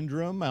deficiency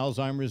syndrome,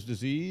 Alzheimer's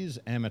disease,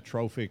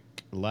 amyotrophic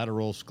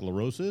lateral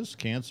sclerosis,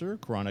 cancer,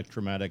 chronic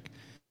traumatic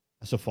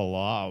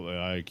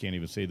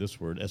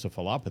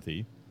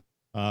encephalopathy,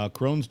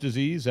 Crohn's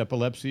disease,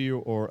 epilepsy,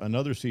 or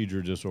another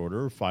seizure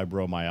disorder,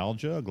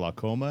 fibromyalgia,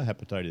 glaucoma,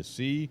 hepatitis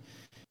C,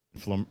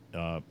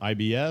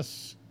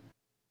 IBS,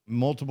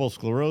 multiple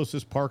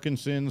sclerosis,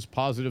 Parkinson's,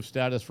 positive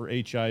status for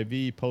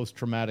HIV,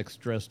 post-traumatic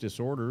stress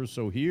disorders.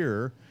 So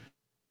here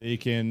they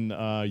can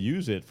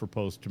use it for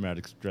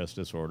post-traumatic stress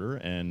disorder,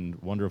 and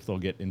wonder if they'll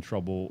get in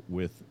trouble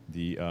with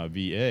the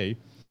VA.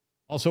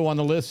 Also on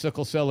the list,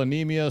 sickle cell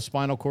anemia,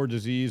 spinal cord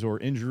disease or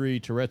injury,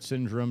 Tourette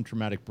syndrome,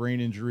 traumatic brain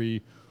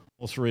injury,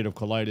 ulcerative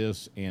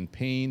colitis, and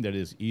pain that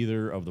is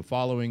either of the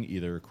following,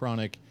 either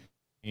chronic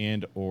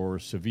and or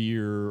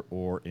severe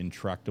or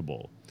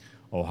intractable.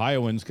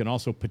 Ohioans can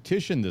also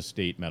petition the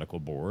state medical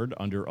board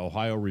under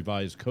Ohio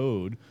Revised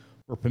Code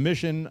for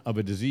permission of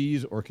a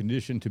disease or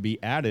condition to be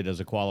added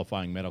as a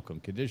qualifying medical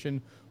condition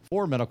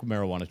for medical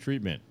marijuana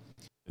treatment.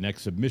 The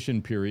next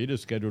submission period is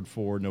scheduled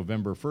for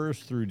November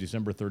 1st through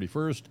December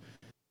 31st,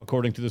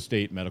 according to the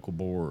state medical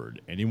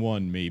board.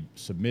 Anyone may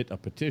submit a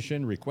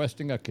petition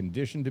requesting a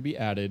condition to be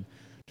added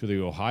to the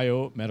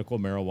Ohio Medical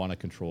Marijuana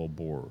Control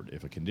Board.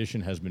 If a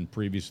condition has been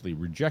previously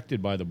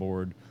rejected by the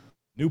board,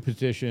 new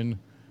petition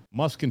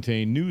must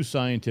contain new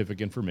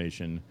scientific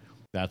information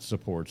that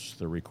supports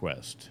the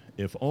request.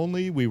 If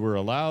only we were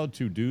allowed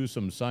to do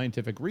some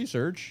scientific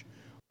research,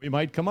 we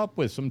might come up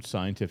with some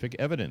scientific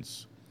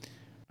evidence.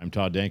 I'm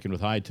Todd Dankin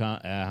with High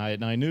at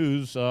 9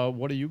 News.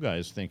 What do you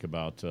guys think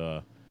about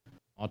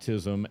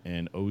autism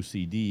and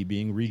OCD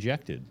being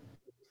rejected?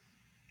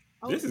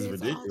 This is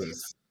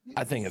ridiculous.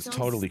 I think it's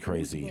totally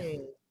crazy.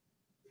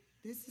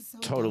 This is so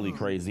Totally dumb.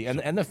 crazy.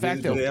 And the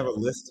fact Do they that have a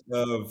list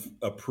of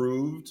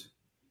approved?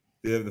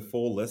 Do they have the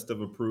full list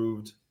of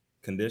approved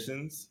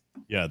conditions?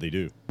 Yeah, they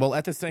do. well,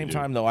 at the same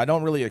time though, I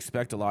don't really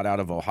expect a lot out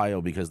of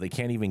Ohio because they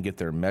can't even get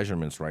their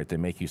measurements right. They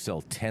make you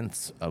sell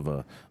tenths of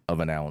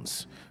an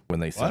ounce when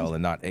they sell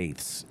and not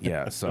eighths.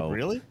 Yeah. So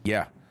Really?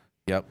 Yeah.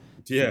 Yep.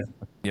 Yeah,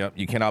 Yep.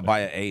 You cannot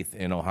buy an eighth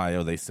in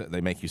Ohio.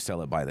 They make you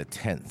sell it by the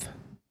 10th.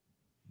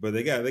 but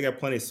they got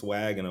plenty of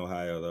swag in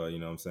Ohio, though. You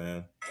know what I'm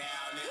saying?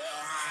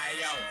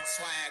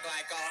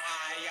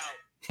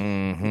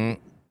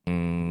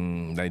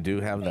 Mm-hmm. They do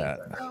have that.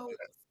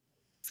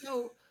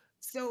 So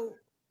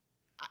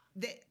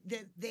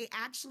they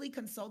actually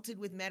consulted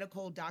with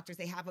medical doctors.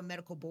 They have a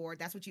medical board.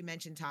 That's what you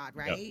mentioned, Todd,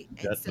 right?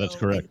 That's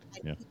correct.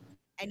 Yeah.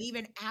 And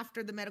even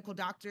after the medical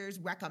doctors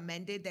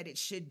recommended that it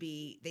should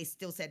be, they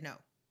still said no.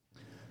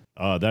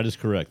 That is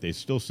correct. They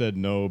still said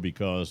no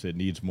because it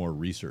needs more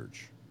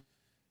research.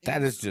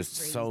 That is just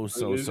so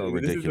ridiculous.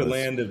 This is the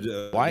land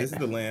of Why- this is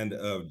the land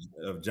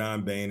of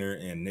John Boehner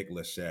and Nick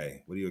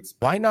Lachey. What do you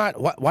expect?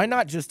 Why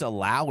not just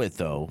allow it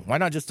though? Why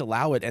not just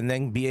allow it and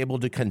then be able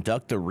to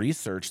conduct the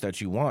research that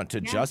you want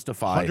to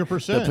justify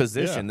 100%, the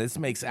position? yeah. This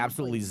makes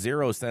absolutely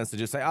zero sense to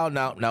just say, oh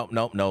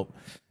no.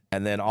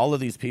 And then all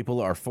of these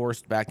people are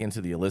forced back into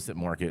the illicit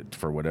market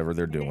for whatever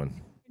they're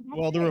doing.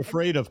 Well, they're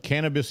afraid of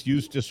cannabis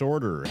use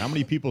disorder. How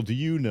many people do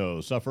you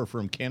know suffer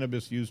from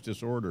cannabis use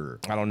disorder?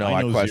 I don't know. I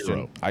I know question.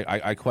 zero.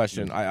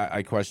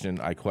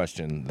 I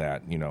question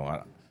that. You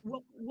know.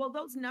 Well,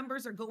 those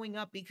numbers are going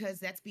up because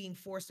that's being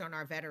forced on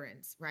our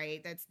veterans,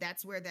 right?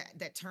 That's where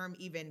that term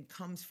even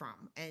comes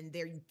from, and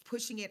they're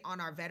pushing it on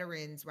our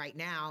veterans right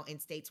now in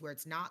states where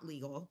it's not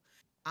legal,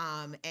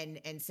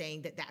 and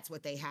saying that that's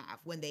what they have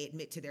when they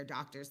admit to their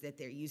doctors that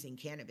they're using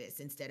cannabis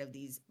instead of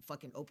these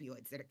fucking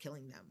opioids that are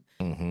killing them.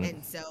 Mhm.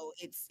 And so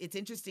it's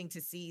interesting to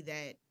see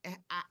that.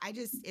 I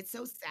just, it's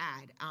so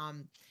sad.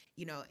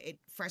 It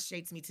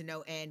frustrates me to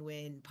no end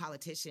when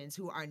politicians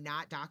who are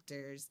not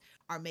doctors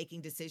are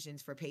making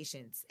decisions for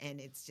patients. And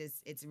it's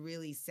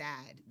really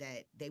sad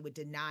that they would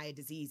deny a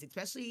disease,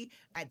 especially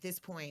at this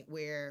point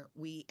where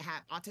we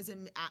have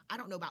autism. I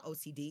don't know about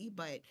OCD,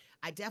 but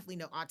I definitely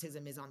know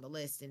autism is on the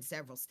list in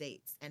several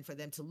states. And for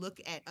them to look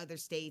at other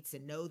states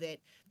and know that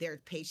there are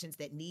patients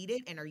that need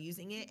it and are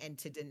using it, and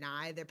to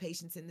deny their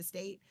patients in the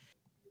state,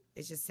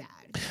 it's just sad.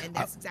 And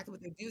that's exactly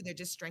what they do. They're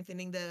just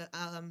strengthening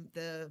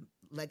the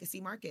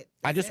legacy market.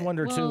 I just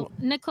wonder Well, too.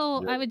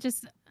 Nicole,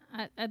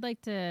 I'd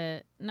like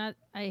to not.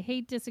 I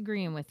hate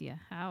disagreeing with you.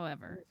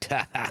 However,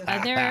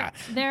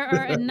 there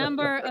are a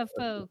number of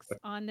folks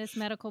on this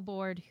medical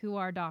board who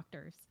are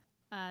doctors.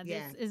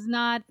 This is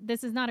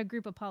not a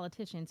group of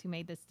politicians who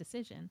made this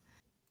decision.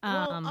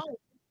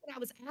 What I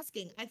was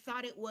asking, I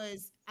thought it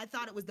was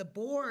the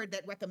board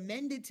that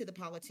recommended to the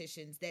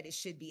politicians that it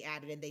should be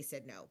added, and they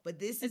said no. But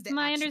this is It's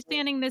my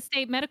understanding the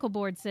state medical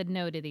board said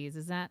no to these.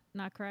 Is that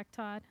not correct,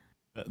 Todd?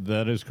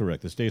 That is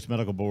correct. The state's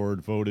medical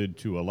board voted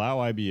to allow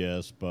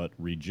IBS but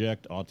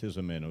reject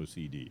autism and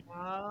OCD.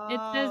 It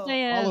says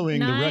they have Following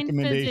the 9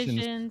 recommendations-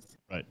 physicians,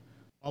 Right.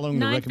 Following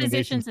the 9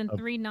 recommendations physicians and of-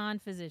 3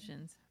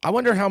 non-physicians. I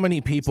wonder how many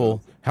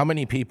people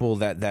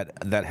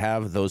that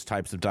have those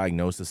types of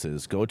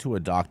diagnoses go to a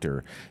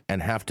doctor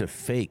and have to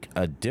fake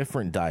a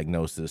different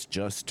diagnosis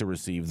just to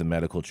receive the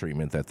medical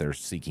treatment that they're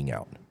seeking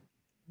out.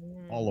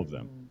 all of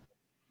them.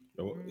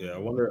 Yeah, I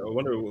wonder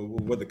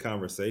what the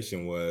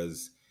conversation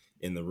was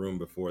in the room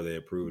before they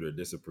approved or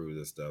disapproved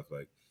this stuff.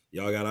 Like,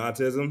 y'all got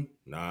autism?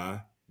 Nah.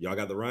 Y'all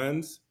got the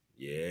runs?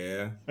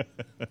 Yeah.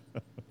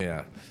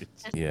 Yeah.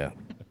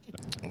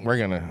 We're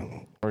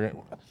gonna.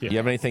 You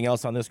have anything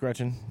else on this,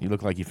 Gretchen? You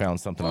look like you found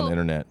something on the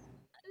internet.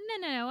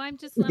 No. I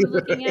I'm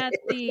looking at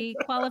the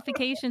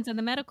qualifications of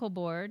the medical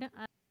board.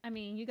 I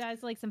mean, you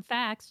guys like some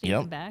facts,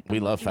 Jason Beck. We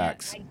love looking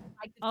at facts.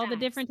 all the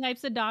different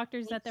types of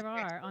doctors that there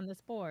are on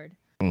this board.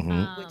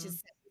 Which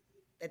is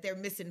that they're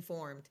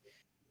misinformed.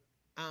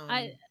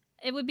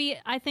 It would be,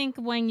 I think,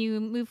 when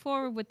you move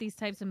forward with these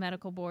types of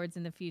medical boards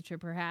in the future,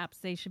 perhaps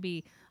they should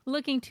be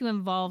looking to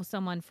involve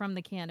someone from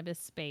the cannabis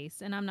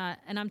space. And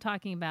I'm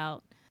talking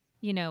about,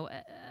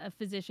 a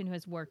physician who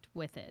has worked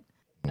with it.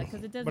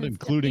 Because it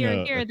doesn't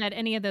appear here that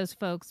any of those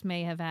folks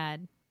may have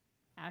had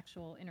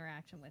actual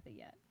interaction with it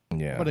yet.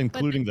 Yeah. But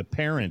including the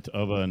parent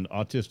of an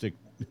autistic,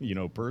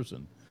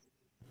 person.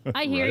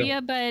 I hear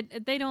you, but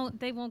they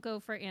won't go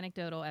for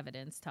anecdotal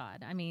evidence,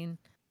 Todd. I mean,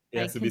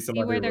 I can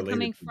see where they're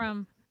coming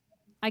from.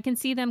 I can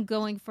see them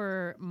going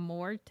for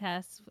more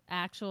tests,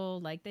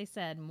 like they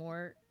said,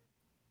 more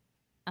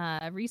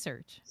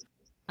research.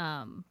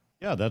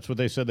 Yeah, that's what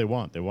they said they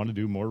want. They want to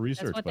do more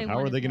research. But how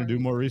are they going to do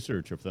more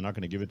research if they're not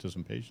going to give it to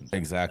some patients?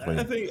 Exactly.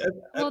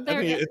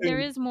 There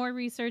is more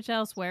research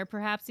elsewhere.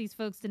 Perhaps these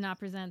folks did not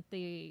present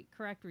the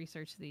correct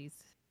research to these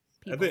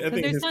people.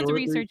 Because there's tons of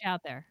research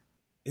out there.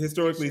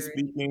 Historically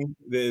speaking,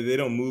 they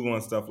don't move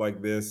on stuff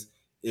like this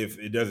if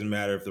it doesn't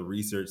matter if the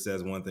research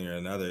says one thing or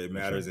another. It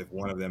matters if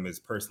one of them is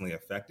personally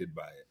affected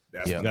by it.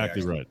 That's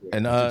exactly right.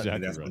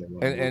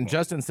 And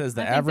Justin says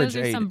the average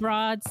those are age. some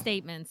broad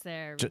statements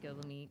there, Rico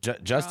Lamite.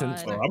 Justin,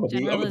 I'm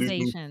gonna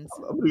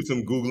do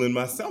some Googling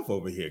myself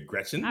over here,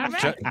 Gretchen. All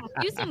right,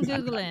 do some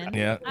Googling.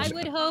 Yeah. I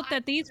would hope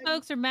that these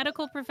folks are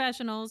medical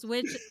professionals,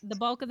 which the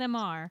bulk of them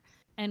are,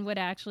 and would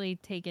actually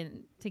take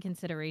into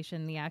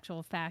consideration the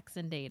actual facts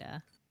and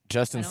data.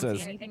 Justin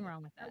says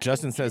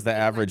the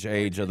average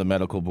age of the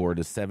medical board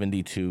is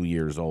 72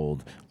 years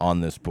old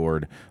on this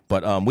board.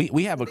 But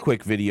we have a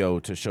quick video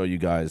to show you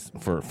guys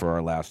for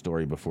our last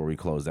story before we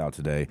close out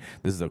today.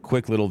 This is a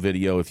quick little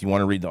video. If you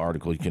want to read the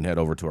article, you can head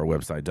over to our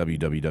website,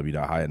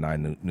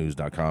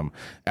 www.highat9news.com.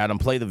 Adam,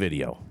 play the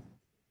video.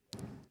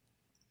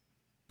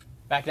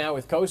 Back now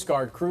with Coast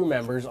Guard crew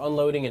members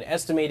unloading an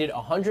estimated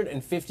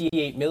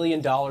 $158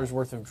 million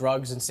worth of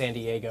drugs in San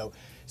Diego.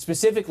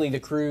 Specifically, the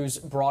crews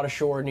brought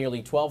ashore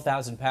nearly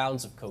 12,000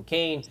 pounds of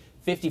cocaine,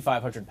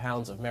 5,500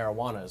 pounds of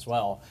marijuana as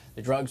well.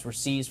 The drugs were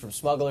seized from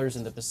smugglers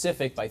in the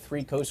Pacific by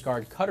 3 Coast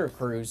Guard cutter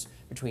crews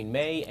between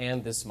May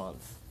and this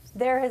month.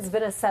 There has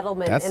been a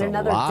settlement in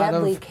another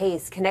deadly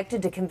case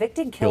connected to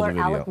convicted killer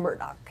Alec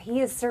Murdaugh. He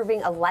is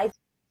serving a life.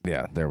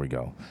 Yeah, there we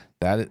go.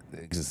 That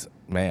is,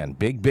 man,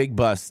 big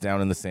bus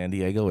down in the San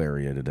Diego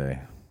area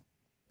today.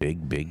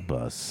 Big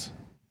bus.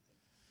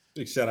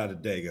 Big shout out to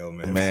Dago,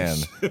 man.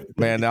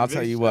 Man, I'll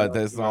tell you what,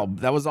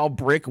 that was all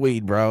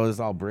brickweed, bro. It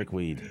was all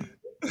brickweed.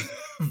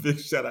 Big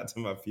shout out to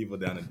my people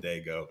down in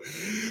Dago.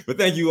 But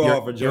thank you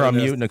all for joining us. You're on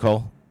mute,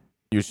 Nicole.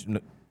 You're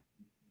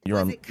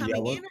on. Was it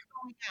coming in or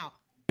going out?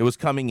 It was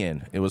coming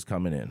in. It was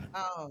coming in.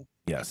 Oh.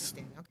 Yes.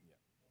 Okay.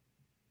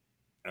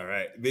 All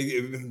right.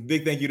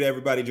 Big thank you to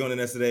everybody joining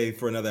us today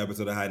for another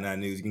episode of High 9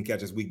 News. You can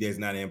catch us weekdays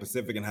 9 a.m.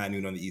 Pacific and high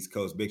noon on the East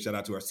Coast. Big shout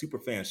out to our super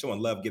fans showing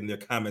love, getting their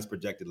comments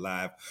projected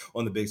live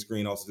on the big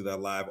screen. Also to our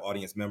live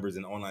audience members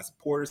and online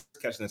supporters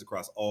catching us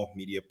across all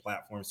media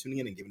platforms, tuning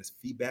in and giving us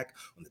feedback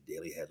on the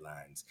daily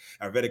headlines.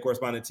 Our vetted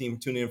correspondent team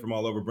tuning in from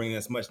all over, bringing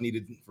us much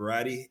needed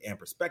variety and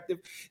perspective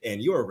and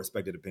your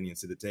respected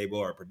opinions to the table.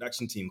 Our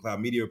production team,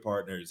 Cloud Media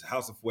Partners,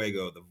 House of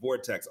Fuego, The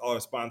Vortex, all our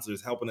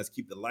sponsors helping us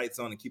keep the lights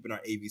on and keeping our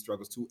AV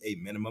struggles to a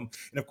minimum. And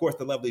of course,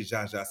 the lovely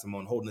Jaja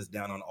Simone holding us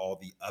down on all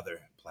the other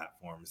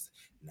platforms,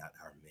 not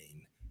our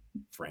main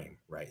frame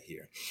right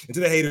here. And to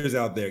the haters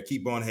out there,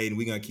 keep on hating.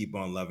 We're going to keep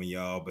on loving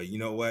y'all. But you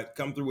know what?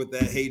 Come through with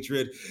that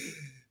hatred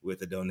with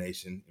a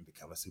donation and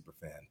become a super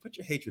fan. Put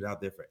your hatred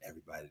out there for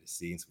everybody to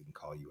see, and so we can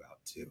call you out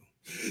too.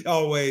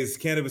 Always,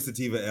 Cannabis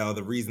Sativa L,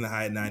 the reason the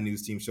High 9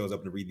 News team shows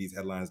up to read these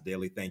headlines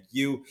daily. Thank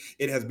you.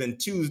 It has been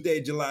Tuesday,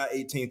 July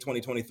 18,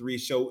 2023.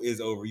 Show is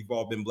over. You've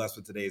all been blessed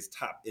with today's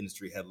top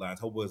industry headlines.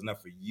 Hope it was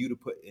enough for you to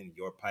put in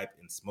your pipe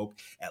and smoke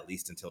at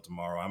least until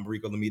tomorrow. I'm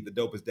Rico Lamite, the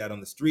dopest dad on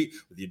the street,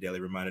 with your daily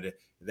reminder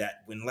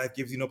that when life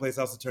gives you no place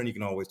else to turn, you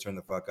can always turn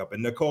the fuck up.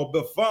 And Nicole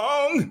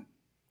Buffon,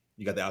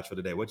 you got the outro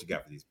today. What you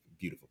got for these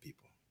beautiful people?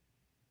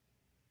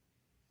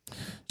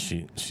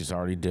 She's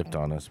already dipped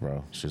on us,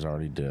 bro. She's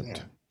already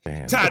dipped.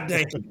 Damn. Todd,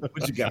 thank you.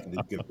 What you got for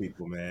these good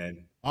people,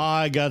 man?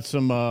 I got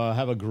some.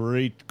 Have a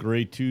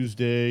great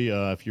Tuesday.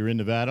 If you're in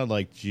Nevada,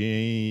 like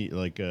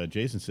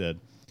Jason said,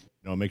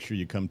 make sure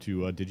you come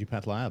to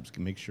Digipath Labs.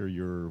 Make sure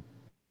your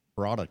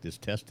product is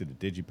tested at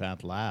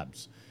Digipath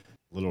Labs.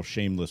 Little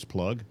shameless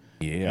plug.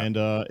 Yeah. And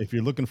if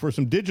you're looking for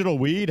some digital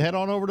weed, head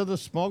on over to the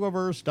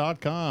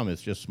Smuggleverse.com.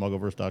 It's just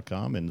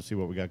Smuggleverse.com and see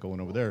what we got going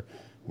over there.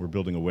 We're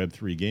building a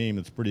Web3 game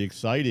that's pretty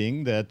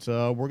exciting that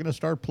we're going to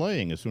start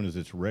playing as soon as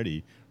it's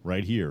ready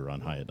right here on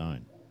High at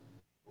 9.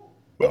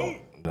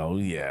 Oh,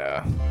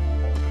 yeah.